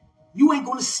means you ain't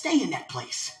going to stay in that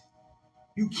place.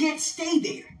 You can't stay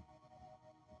there.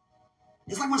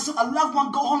 It's like when a loved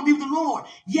one go home to be with the Lord.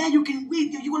 Yeah, you can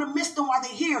weep. You're going to miss them while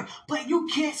they're here. But you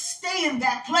can't stay in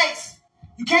that place.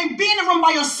 You can't be in the room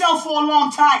by yourself for a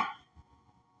long time.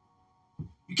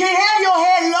 You can't have your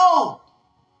head low.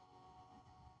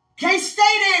 Can't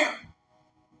stay there.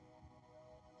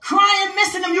 Crying,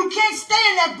 missing them. You can't stay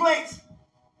in that place.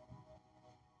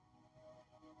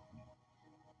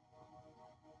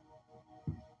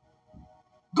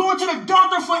 Going to the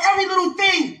doctor for every little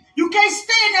thing. You can't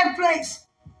stay in that place.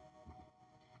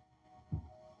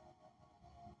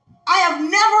 I have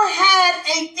never had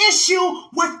an issue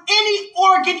with any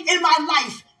organ in my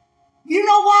life. You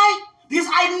know why? Because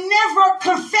I never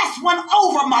confessed one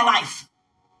over my life.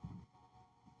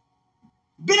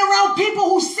 Been around people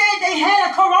who said they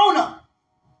had a corona.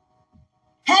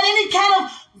 Had any kind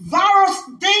of virus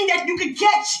thing that you could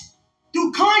catch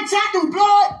through contact, through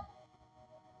blood.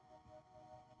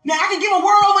 Now, I can give a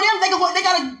word over them. They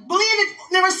got to believe it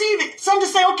and receive it. Some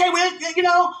just say, okay, well, you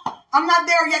know, I'm not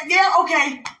there yet. Yeah,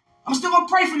 okay. I'm still going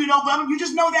to pray for you, though, but you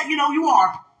just know that, you know, you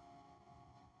are.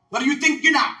 Whether you think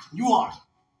you're not, you are.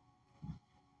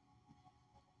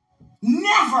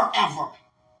 Never, ever.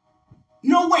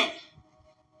 No way.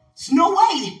 There's no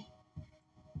way.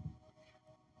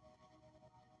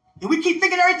 And we keep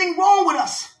thinking everything wrong with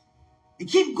us. And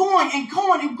keep going and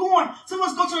going and going. Some of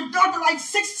us go to the doctor like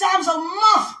 6 times a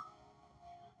month.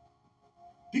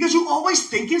 Because you're always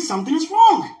thinking something is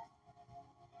wrong.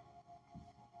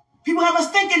 People have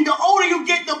us thinking the older you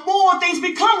get, the more things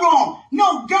become wrong.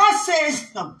 No, God says,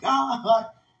 oh God.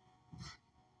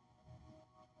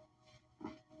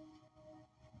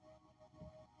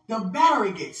 The better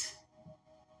it gets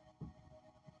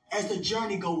as the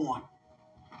journey go on.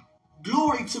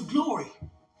 Glory to glory.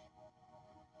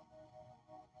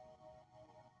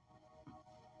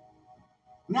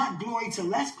 Not glory to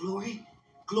less glory.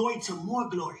 Glory to more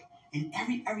glory in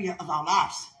every area of our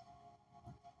lives.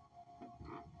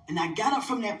 And I got up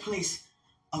from that place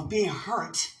of being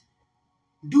hurt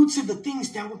due to the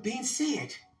things that were being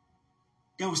said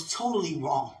that was totally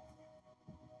wrong.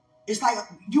 It's like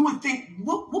you would think,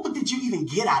 what did you even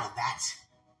get out of that?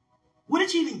 What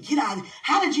did you even get out of it?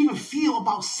 How did you even feel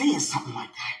about saying something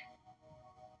like that?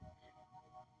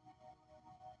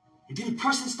 And then the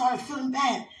person started feeling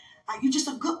bad. Like, you're just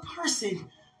a good person.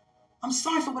 I'm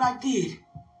sorry for what I did.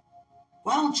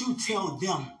 Why don't you tell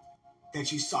them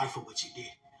that you're sorry for what you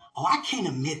did? Oh, I can't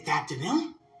admit that to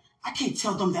them. I can't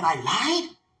tell them that I lied.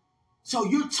 So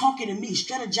you're talking to me,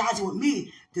 strategizing with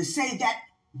me to say that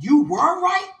you were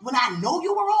right when I know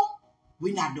you were wrong?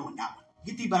 We're not doing that one.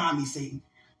 Get thee behind me, Satan.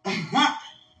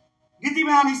 Get thee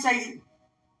behind me, Satan.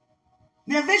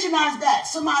 Now visualize that.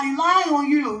 Somebody lying on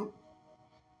you.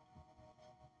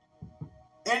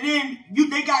 And then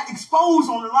they got exposed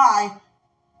on the lie.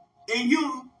 And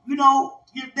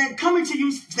they're coming to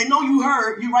you. They know you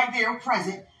heard. You're right there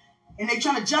present. And they're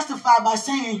trying to justify by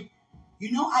saying,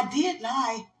 I did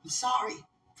lie. I'm sorry.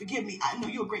 Forgive me. I know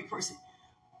you're a great person.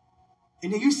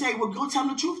 And then you say, well, go tell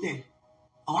them the truth then.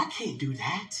 Oh, I can't do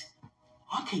that.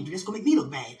 Oh, I can't do that. It's going to make me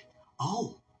look bad.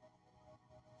 Oh,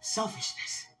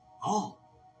 selfishness. Oh,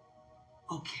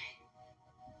 okay.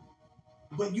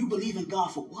 But you believe in God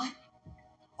for what?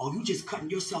 Oh, you just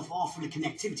cutting yourself off from the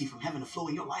connectivity from heaven to flow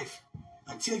in your life.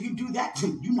 Until you do that,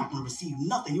 you're not going to receive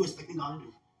nothing you're expecting God to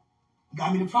do. You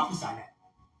got me to prophesy that.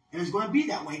 And it's going to be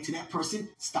that way till that person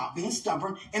stop being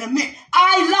stubborn and admit,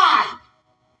 I lied.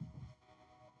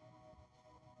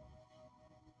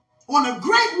 On a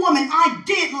great woman, I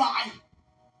did lie.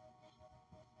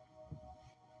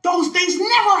 Those things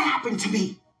never happened to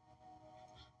me.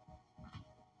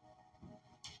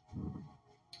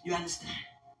 You understand?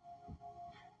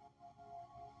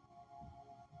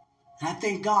 And I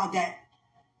thank God that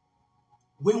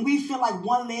when we feel like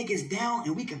one leg is down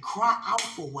and we can cry out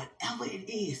for whatever it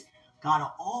is, God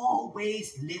will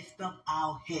always lift up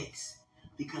our heads.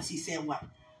 Because he said what?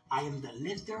 I am the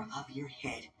lifter of your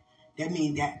head. That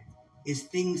means that it's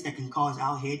things that can cause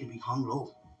our head to be hung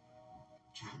low.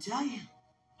 I'm trying to tell you.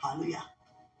 Hallelujah.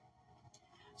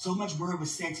 So much word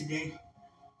was said today.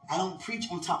 I don't preach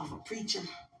on top of a preacher.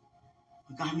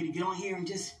 But God had me to get on here and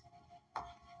just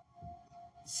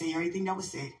say everything that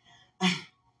was said.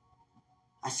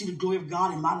 I see the glory of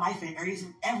God in my life and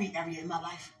every area in my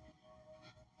life.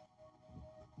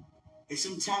 And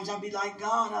sometimes I'll be like,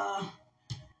 God,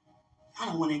 I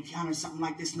don't want to encounter something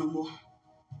like this no more.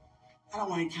 I don't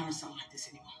want to encounter something like this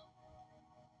anymore.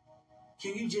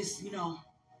 Can you just,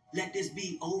 let this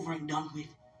be over and done with?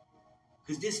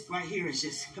 Because this right here is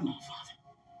just, come on, Father.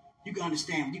 You can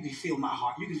understand. You can feel my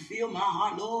heart. You can feel my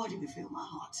heart, Lord. You can feel my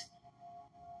heart.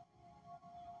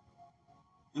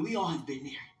 And we all have been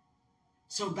there.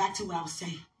 So back to what I was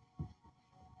saying.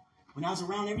 When I was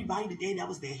around everybody the day that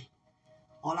was there,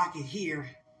 all I could hear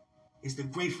is the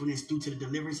gratefulness due to the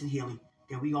deliverance and healing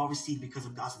that we all received because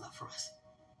of God's love for us.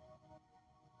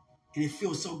 And it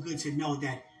feels so good to know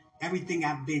that everything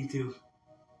I've been through,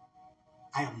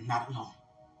 I am not alone.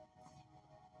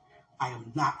 I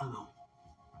am not alone.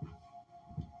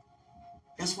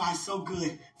 That's why it's so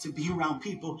good to be around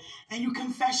people and you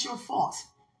confess your faults.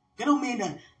 That don't mean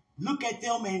to look at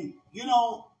them and,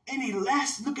 any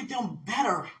less. Look at them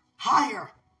better,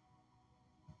 higher.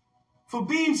 For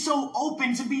being so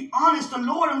open to be honest, to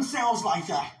lower themselves like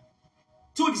that.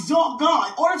 To exalt God.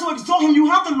 In order to exalt him, you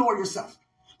have to lower yourself.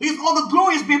 Because all the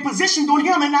glory is being positioned on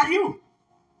him and not you.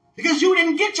 Because you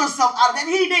didn't get yourself out of that.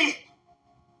 He did.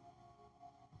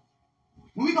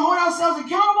 When we can hold ourselves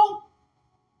accountable,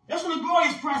 that's when the glory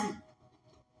is present.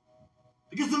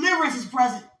 Because deliverance is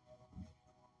present.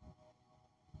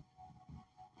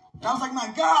 And I was like,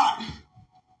 my God,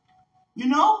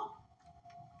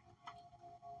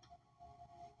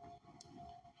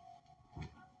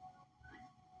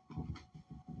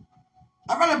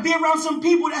 I'd rather be around some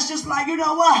people that's just like, you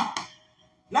know what?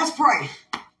 Let's pray.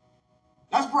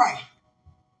 Let's pray.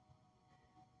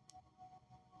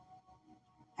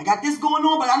 I got this going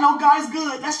on, but I know God is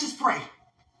good. Let's just pray.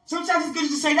 Sometimes it's good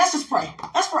to say, let's just pray.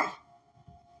 Let's pray.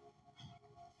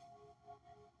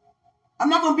 I'm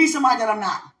not going to be somebody that I'm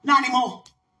not. Not anymore.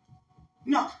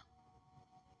 No.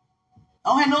 I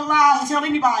don't have no lies to tell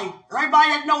anybody. Everybody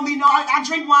that know me know I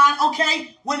drink wine,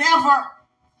 okay, whenever.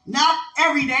 Not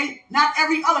every day, not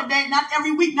every other day, not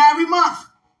every week, not every month.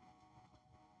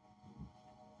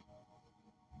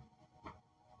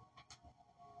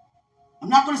 I'm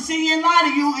not going to sit here and lie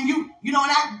to you and you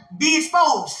not be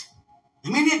exposed.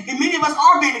 And many of us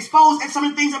are being exposed at some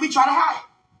of the things that we try to hide.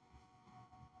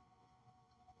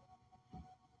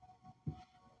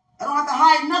 I don't have to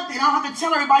hide nothing. I don't have to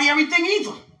tell everybody everything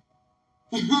either.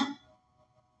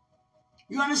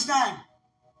 You understand?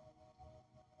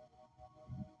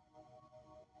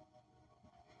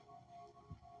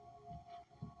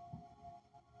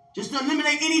 Just to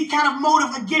eliminate any kind of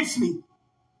motive against me.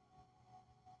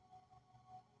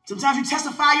 Sometimes you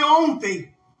testify your own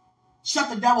thing. Shut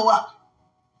the devil up.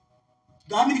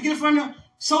 God me to get in front of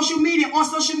social media, on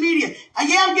social media.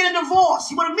 I'm getting a divorce.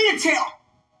 He wanted me to tell.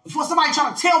 Before somebody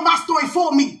trying to tell my story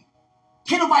for me.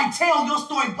 Can't nobody tell your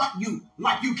story but you,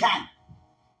 like you can.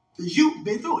 Because you've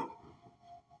been through it.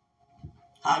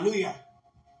 Hallelujah.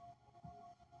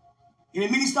 And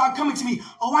then many start coming to me.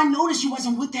 Oh, I noticed you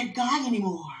wasn't with that guy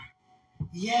anymore.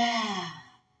 Yeah,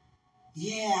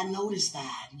 I noticed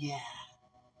that. Yeah.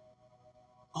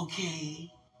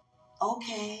 Okay.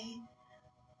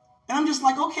 And I'm just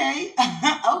like, okay.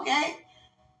 Okay.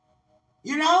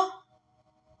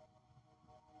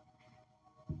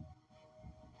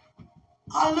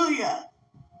 Hallelujah.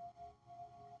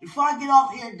 Before I get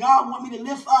off here, God want me to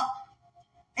lift up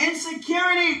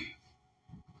insecurity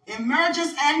in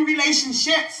marriages and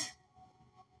relationships.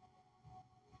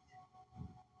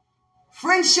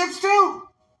 Friendships too.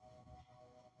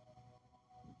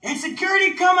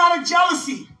 Insecurity come out of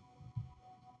jealousy.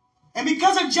 And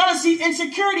because of jealousy,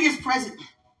 insecurity is present.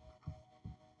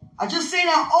 I just seen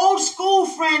an old school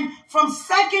friend from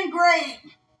 2nd grade.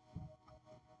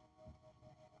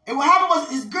 And what happened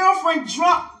was his girlfriend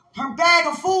dropped her bag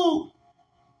of food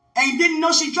and he didn't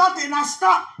know she dropped it. And I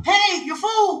stopped. Hey, your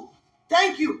food.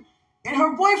 Thank you. And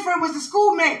her boyfriend was the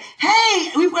schoolmate.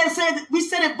 Hey, we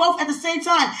said it both at the same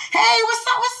time. Hey, what's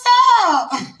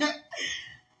up?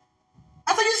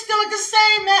 I said, you still look the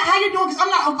same, man. How you doing? Because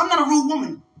I'm not a rude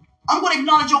woman. I'm going to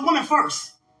acknowledge your woman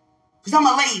first. Because I'm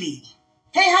a lady.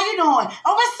 Hey, how you doing?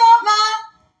 Oh, what's up, man?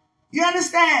 You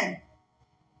understand?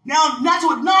 Now, not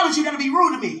to acknowledge you, got to be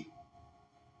rude to me.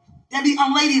 That'd be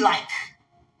unladylike.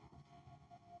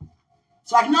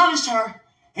 So I acknowledged her.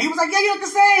 And he was like, yeah, you look the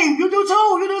same. You do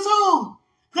too.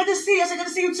 Good to see you. I said, good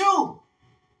to see you too.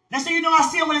 Next thing you know, I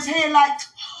see him with his head like,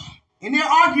 and they're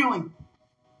arguing.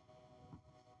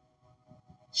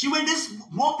 She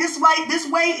walked this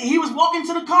way, and he was walking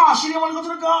to the car. She didn't want to go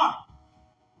to the car.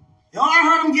 And I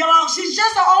heard him yell out, she's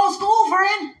just an old school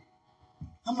friend.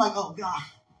 I'm like, oh, God.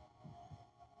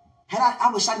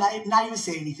 I wish I'd not even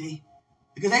say anything.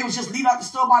 Because they would just leave out the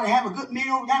store by to have a good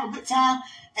meal, have a good time.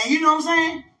 And you know what I'm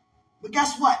saying? But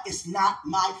guess what? It's not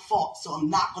my fault. So I'm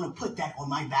not going to put that on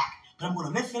my back. But I'm going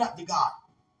to lift it up to God.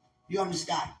 You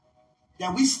understand?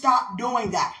 That we stop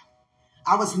doing that.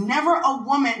 I was never a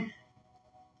woman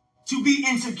to be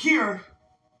insecure,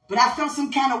 but I felt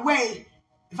some kind of way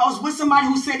if I was with somebody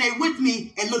who said they with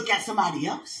me and look at somebody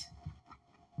else.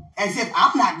 As if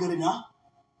I'm not good enough.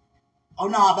 Oh,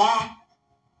 no, bye.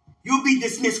 You'll be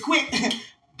dismissed quick. And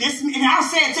I'll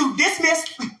say it too,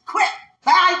 dismissed quick.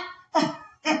 Bye.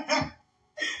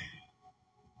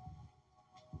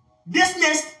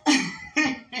 Dismissed.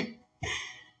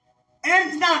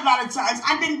 And not a lot of times.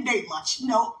 I didn't date much.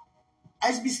 No. I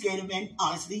used to be scared of men,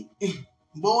 honestly.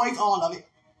 Boys, all of it.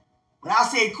 But I'll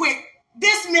say it quick.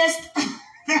 Dismissed.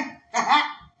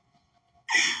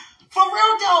 For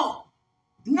real though.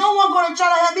 No one gonna try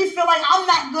to have me feel like I'm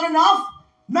not good enough.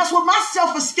 Mess with my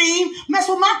self-esteem. Mess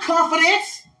with my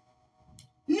confidence.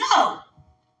 No.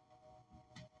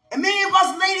 And many of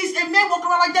us ladies and men walk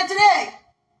around like that today.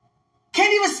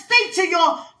 Can't even we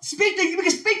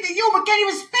can speak to you, but can't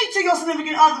even speak to your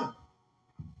significant other.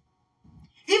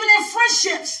 Even in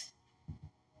friendships.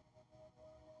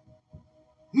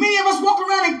 Many of us walk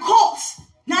around in cults,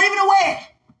 not even aware.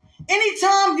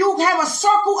 Anytime you have a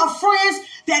circle of friends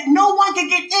that no one can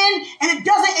get in and it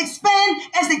doesn't expand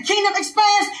as the kingdom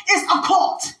expands, it's a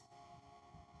cult.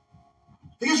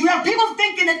 Because you have people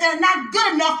thinking that they're not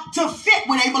good enough to fit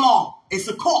where they belong. It's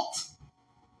a cult.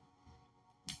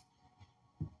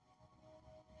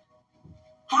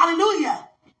 Hallelujah.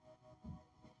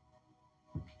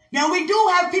 Now we do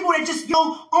have people that just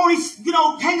only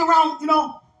hang around,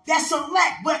 that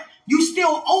select, but you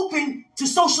still open to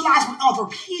socialize with other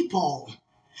people.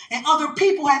 And other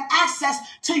people have access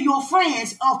to your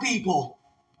friends of people.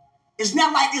 It's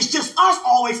not like it's just us,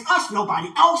 always us, nobody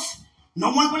else.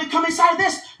 No one's going to come inside of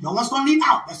this. No one's going to leave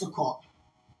out. That's a cult.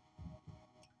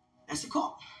 That's a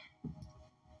cult.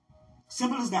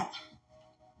 Simple as that.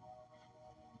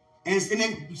 And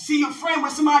then you see your friend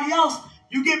with somebody else,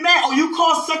 you get mad. Oh, you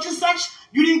called such and such?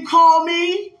 You didn't call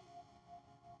me?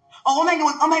 Oh, I'm hanging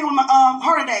with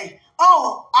her today.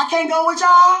 Oh, I can't go with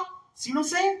y'all. See what I'm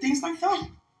saying? Things like that.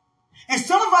 And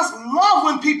some of us love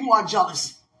when people are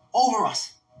jealous over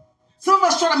us. Some of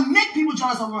us try to make people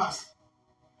jealous over us.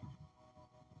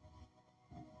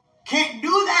 Can't do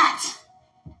that.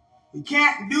 We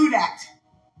can't do that.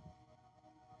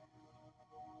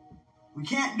 We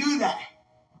can't do that.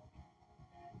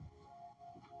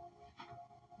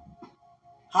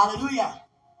 Hallelujah.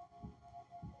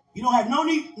 You don't have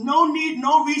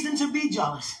no reason to be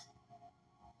jealous.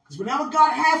 Because whatever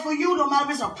God has for you, no matter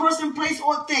if it's a person, place,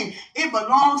 or thing, it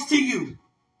belongs to you.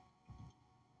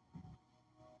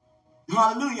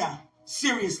 Hallelujah.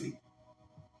 Seriously.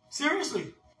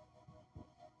 Seriously.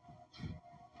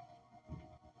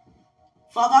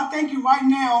 Father, I thank you right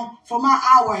now for my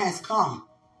hour has come.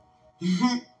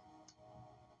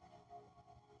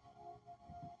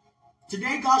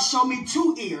 Today, God showed me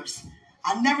 2 ears.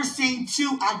 I've never seen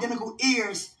 2 identical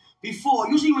ears before.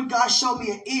 Usually when God showed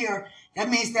me an ear, that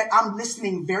means that I'm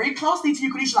listening very closely to you.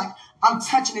 Because he's like, I'm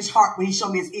touching his heart when he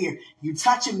showed me his ear. You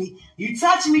touching me,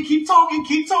 keep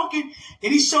talking.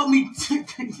 And he showed me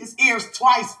his ears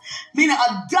twice, meaning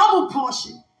a double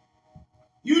portion.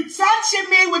 You touching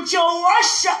me with your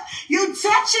worship. You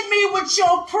touching me with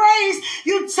your praise.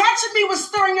 You touching me with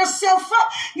stirring yourself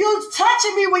up. You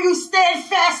touching me when you stand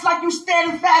fast like you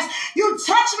standing fast. You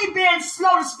touching me being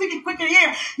slow to speak and quick to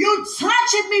hear. You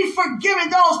touching me forgiving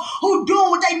those who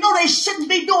doing what they know they shouldn't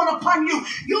be doing upon you.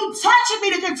 You touching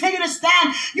me to continue to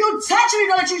stand. You touching me to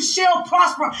know that you shall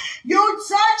prosper. You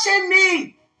touching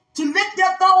me to lift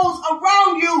up those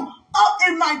around you up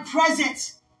in my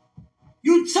presence.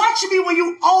 You touch me when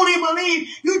you only believe.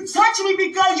 You touch me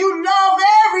because you love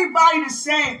everybody the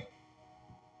same.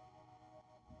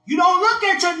 You don't look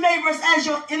at your neighbors as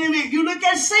your enemy. You look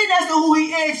at Satan as who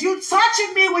he is. You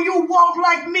touching me when you walk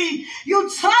like me. You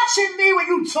touching me when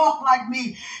you talk like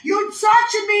me. You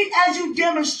touching me as you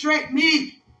demonstrate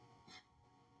me.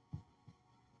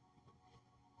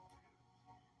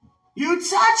 You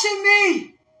touching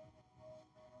me.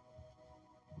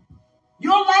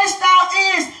 Your lifestyle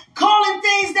is calling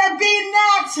things that be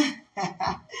not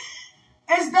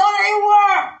as though they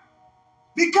were.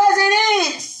 Because it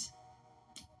is.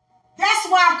 That's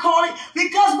why I call it.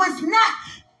 Because what's not,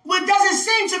 what doesn't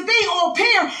seem to be or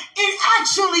appear, it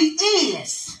actually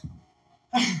is.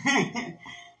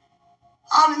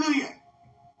 Hallelujah.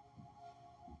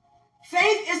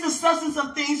 Faith is the substance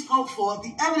of things hoped for,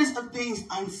 the evidence of things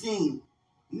unseen,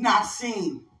 not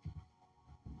seen.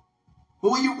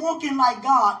 But when you're walking like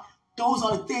God, those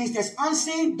are the things that's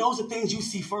unseen. Those are things you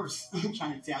see first. I'm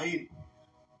trying to tell you.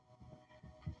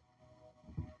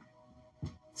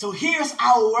 So here's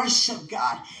our worship,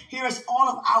 God. Here's all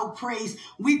of our praise.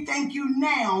 We thank you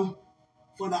now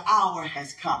for the hour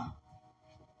has come.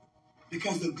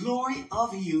 Because the glory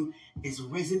of you is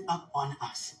risen up on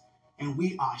us. And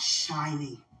we are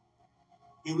shining.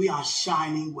 And we are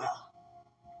shining well.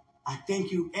 I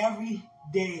thank you every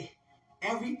day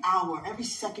every hour, every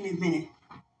second and minute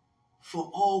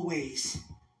for always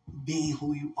being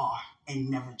who you are and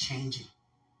never changing.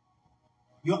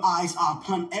 Your eyes are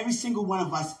upon every single one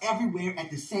of us, everywhere at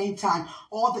the same time,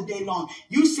 all the day long.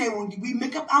 You say when we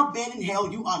make up our bed in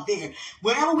hell, you are there.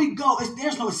 Wherever we go,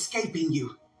 there's no escaping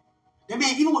you. That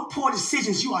man, even with poor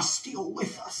decisions, you are still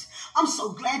with us. I'm so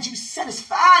glad you're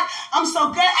satisfied. I'm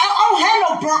so glad. I don't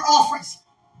have no burnt offerings.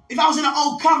 If I was in an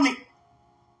old covenant,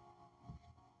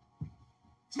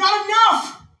 it's not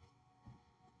enough.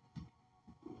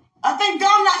 I thank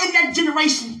God I'm not in that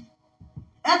generation.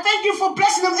 And I thank you for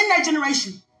blessing them in that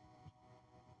generation.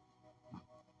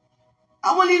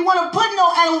 I wouldn't even want to put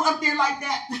no animal up there like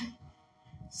that.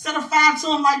 Set a fire to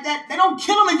them like that. They don't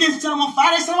kill them and just set them on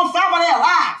fire. They set them on fire while they're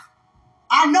alive.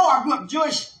 I know I grew up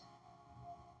Jewish.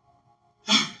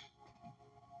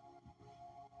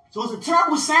 So it's a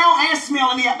terrible sound and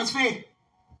smell in the atmosphere.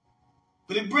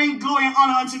 But it brings glory and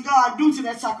honor unto God due to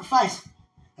that sacrifice.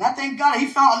 And I thank God that he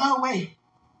found another way.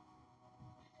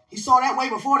 He saw that way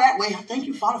before that way. I thank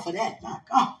you, Father, for that. My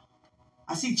God.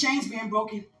 I see chains being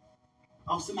broken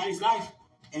off somebody's life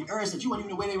in areas that you weren't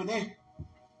even aware they were there.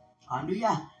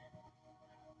 Hallelujah.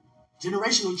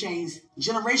 Generational chains.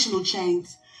 Generational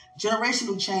chains.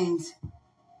 Generational chains.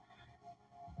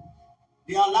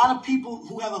 There are a lot of people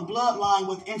who have a bloodline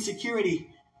with insecurity.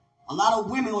 A lot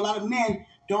of women, a lot of men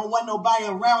don't want nobody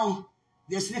around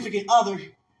their significant other.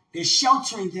 They're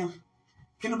sheltering them.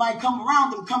 Can nobody come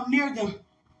around them, come near them?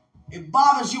 It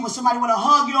bothers you when somebody want to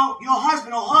hug your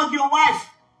husband or hug your wife.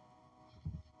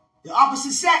 The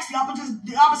opposite sex,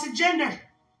 the opposite gender.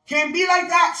 Can't be like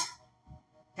that.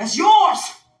 That's yours.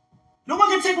 No one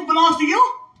can take what belongs to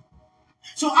you.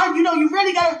 So, you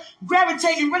really got to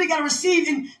gravitate and really got to receive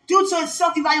and do to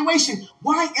self-evaluation.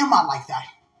 Why am I like that?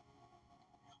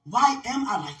 Why am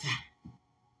I like that?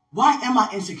 Why am I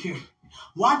insecure?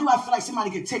 Why do I feel like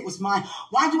somebody can take what's mine?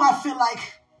 Why do I feel like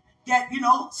that,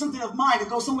 something of mine to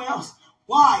go somewhere else?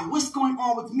 Why? What's going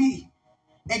on with me?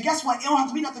 And guess what? It don't have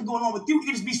to be nothing going on with you. It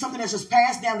can just be something that's just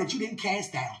passed down that you didn't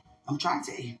cast down. I'm trying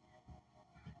to tell you.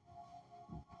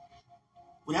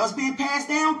 Whatever's being passed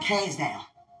down, cast down.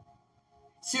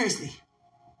 Seriously.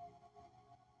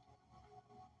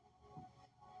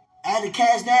 I had to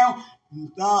cast down.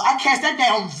 I cast that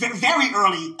down very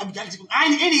early. It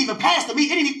didn't even pass to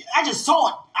me. I just saw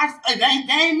it. It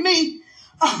ain't me.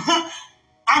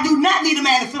 I do not need a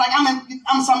man to feel like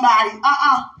I'm somebody. And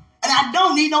I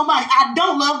don't need no money. I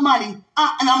don't love money. And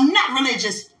I'm not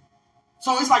religious.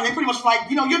 So it's like they pretty much like,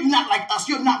 you're not like us.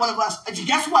 You're not one of us. And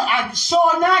guess what? I'm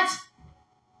sure not.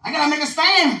 I gotta make a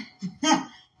stand.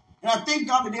 And I thank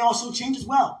God that they also change as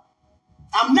well.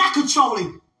 I'm not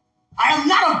controlling. I am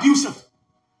not abusive.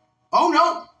 Oh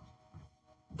no.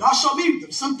 God showed me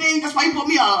some things. That's why he put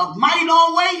me a mighty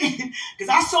long way. Because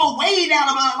I saw way down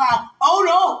the bloodline. Oh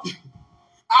no.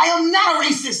 I am not a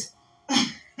racist.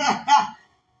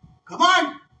 Come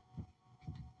on.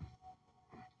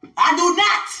 I do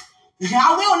not.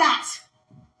 I will not.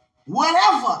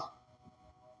 Whatever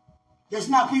that's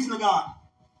not pleasing to God.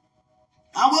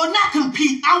 I will not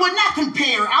compete. I will not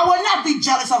compare. I will not be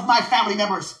jealous of my family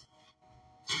members.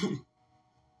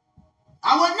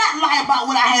 I will not lie about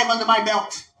what I have under my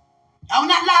belt. I will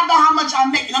not lie about how much I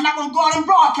make. And I'm not going to go out and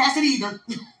broadcast it either.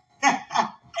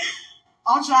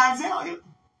 I'm trying to tell you.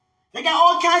 They got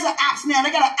all kinds of apps now.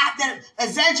 They got an app that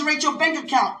exaggerates your bank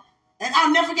account. And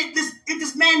I'll never forget this. If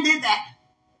this man did that.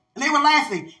 And they were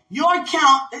laughing. Your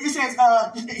account, it says,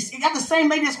 it got the same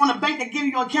lady that's on the bank that give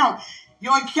you your account.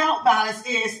 Your account balance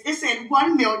it said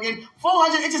 1,400,000.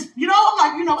 It just,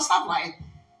 I'm like, stop lying.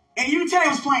 And you can tell he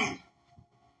was playing.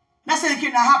 Not saying it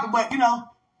could not happen, but,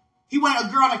 he wanted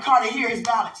a girl in the car to hear his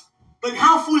balance. But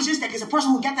how foolish is that? Because a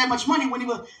person who got that much money when he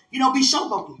would, be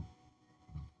showboating.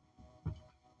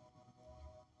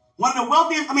 One of the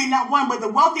wealthiest, not one, but the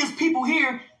wealthiest people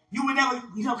here, you would never,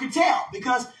 could tell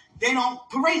because they don't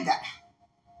parade that.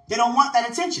 They don't want that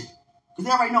attention because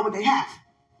they already know what they have.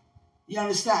 You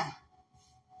understand?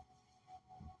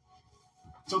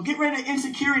 So get rid of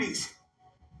insecurities.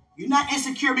 You're not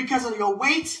insecure because of your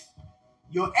weight,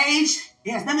 your age.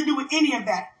 It has nothing to do with any of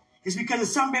that. It's because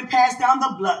it's something been passed down the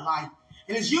bloodline.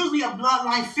 And it's usually a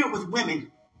bloodline filled with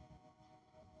women.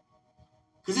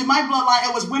 Because in my bloodline,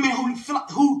 it was women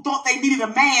who thought they needed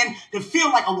a man to feel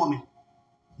like a woman.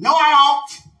 No, I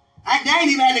don't. They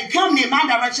ain't even had to come near my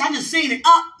direction. I just seen it.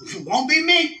 Won't be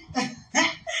me.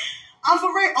 I'm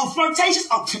for real. Oh, flirtatious?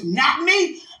 Oh, not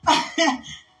me.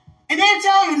 And they'll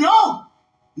tell you,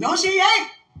 no, she ain't.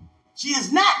 She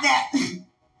is not that.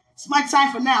 It's my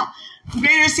time for now.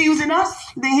 Greater is he who's in us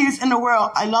than he is in the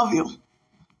world. I love you.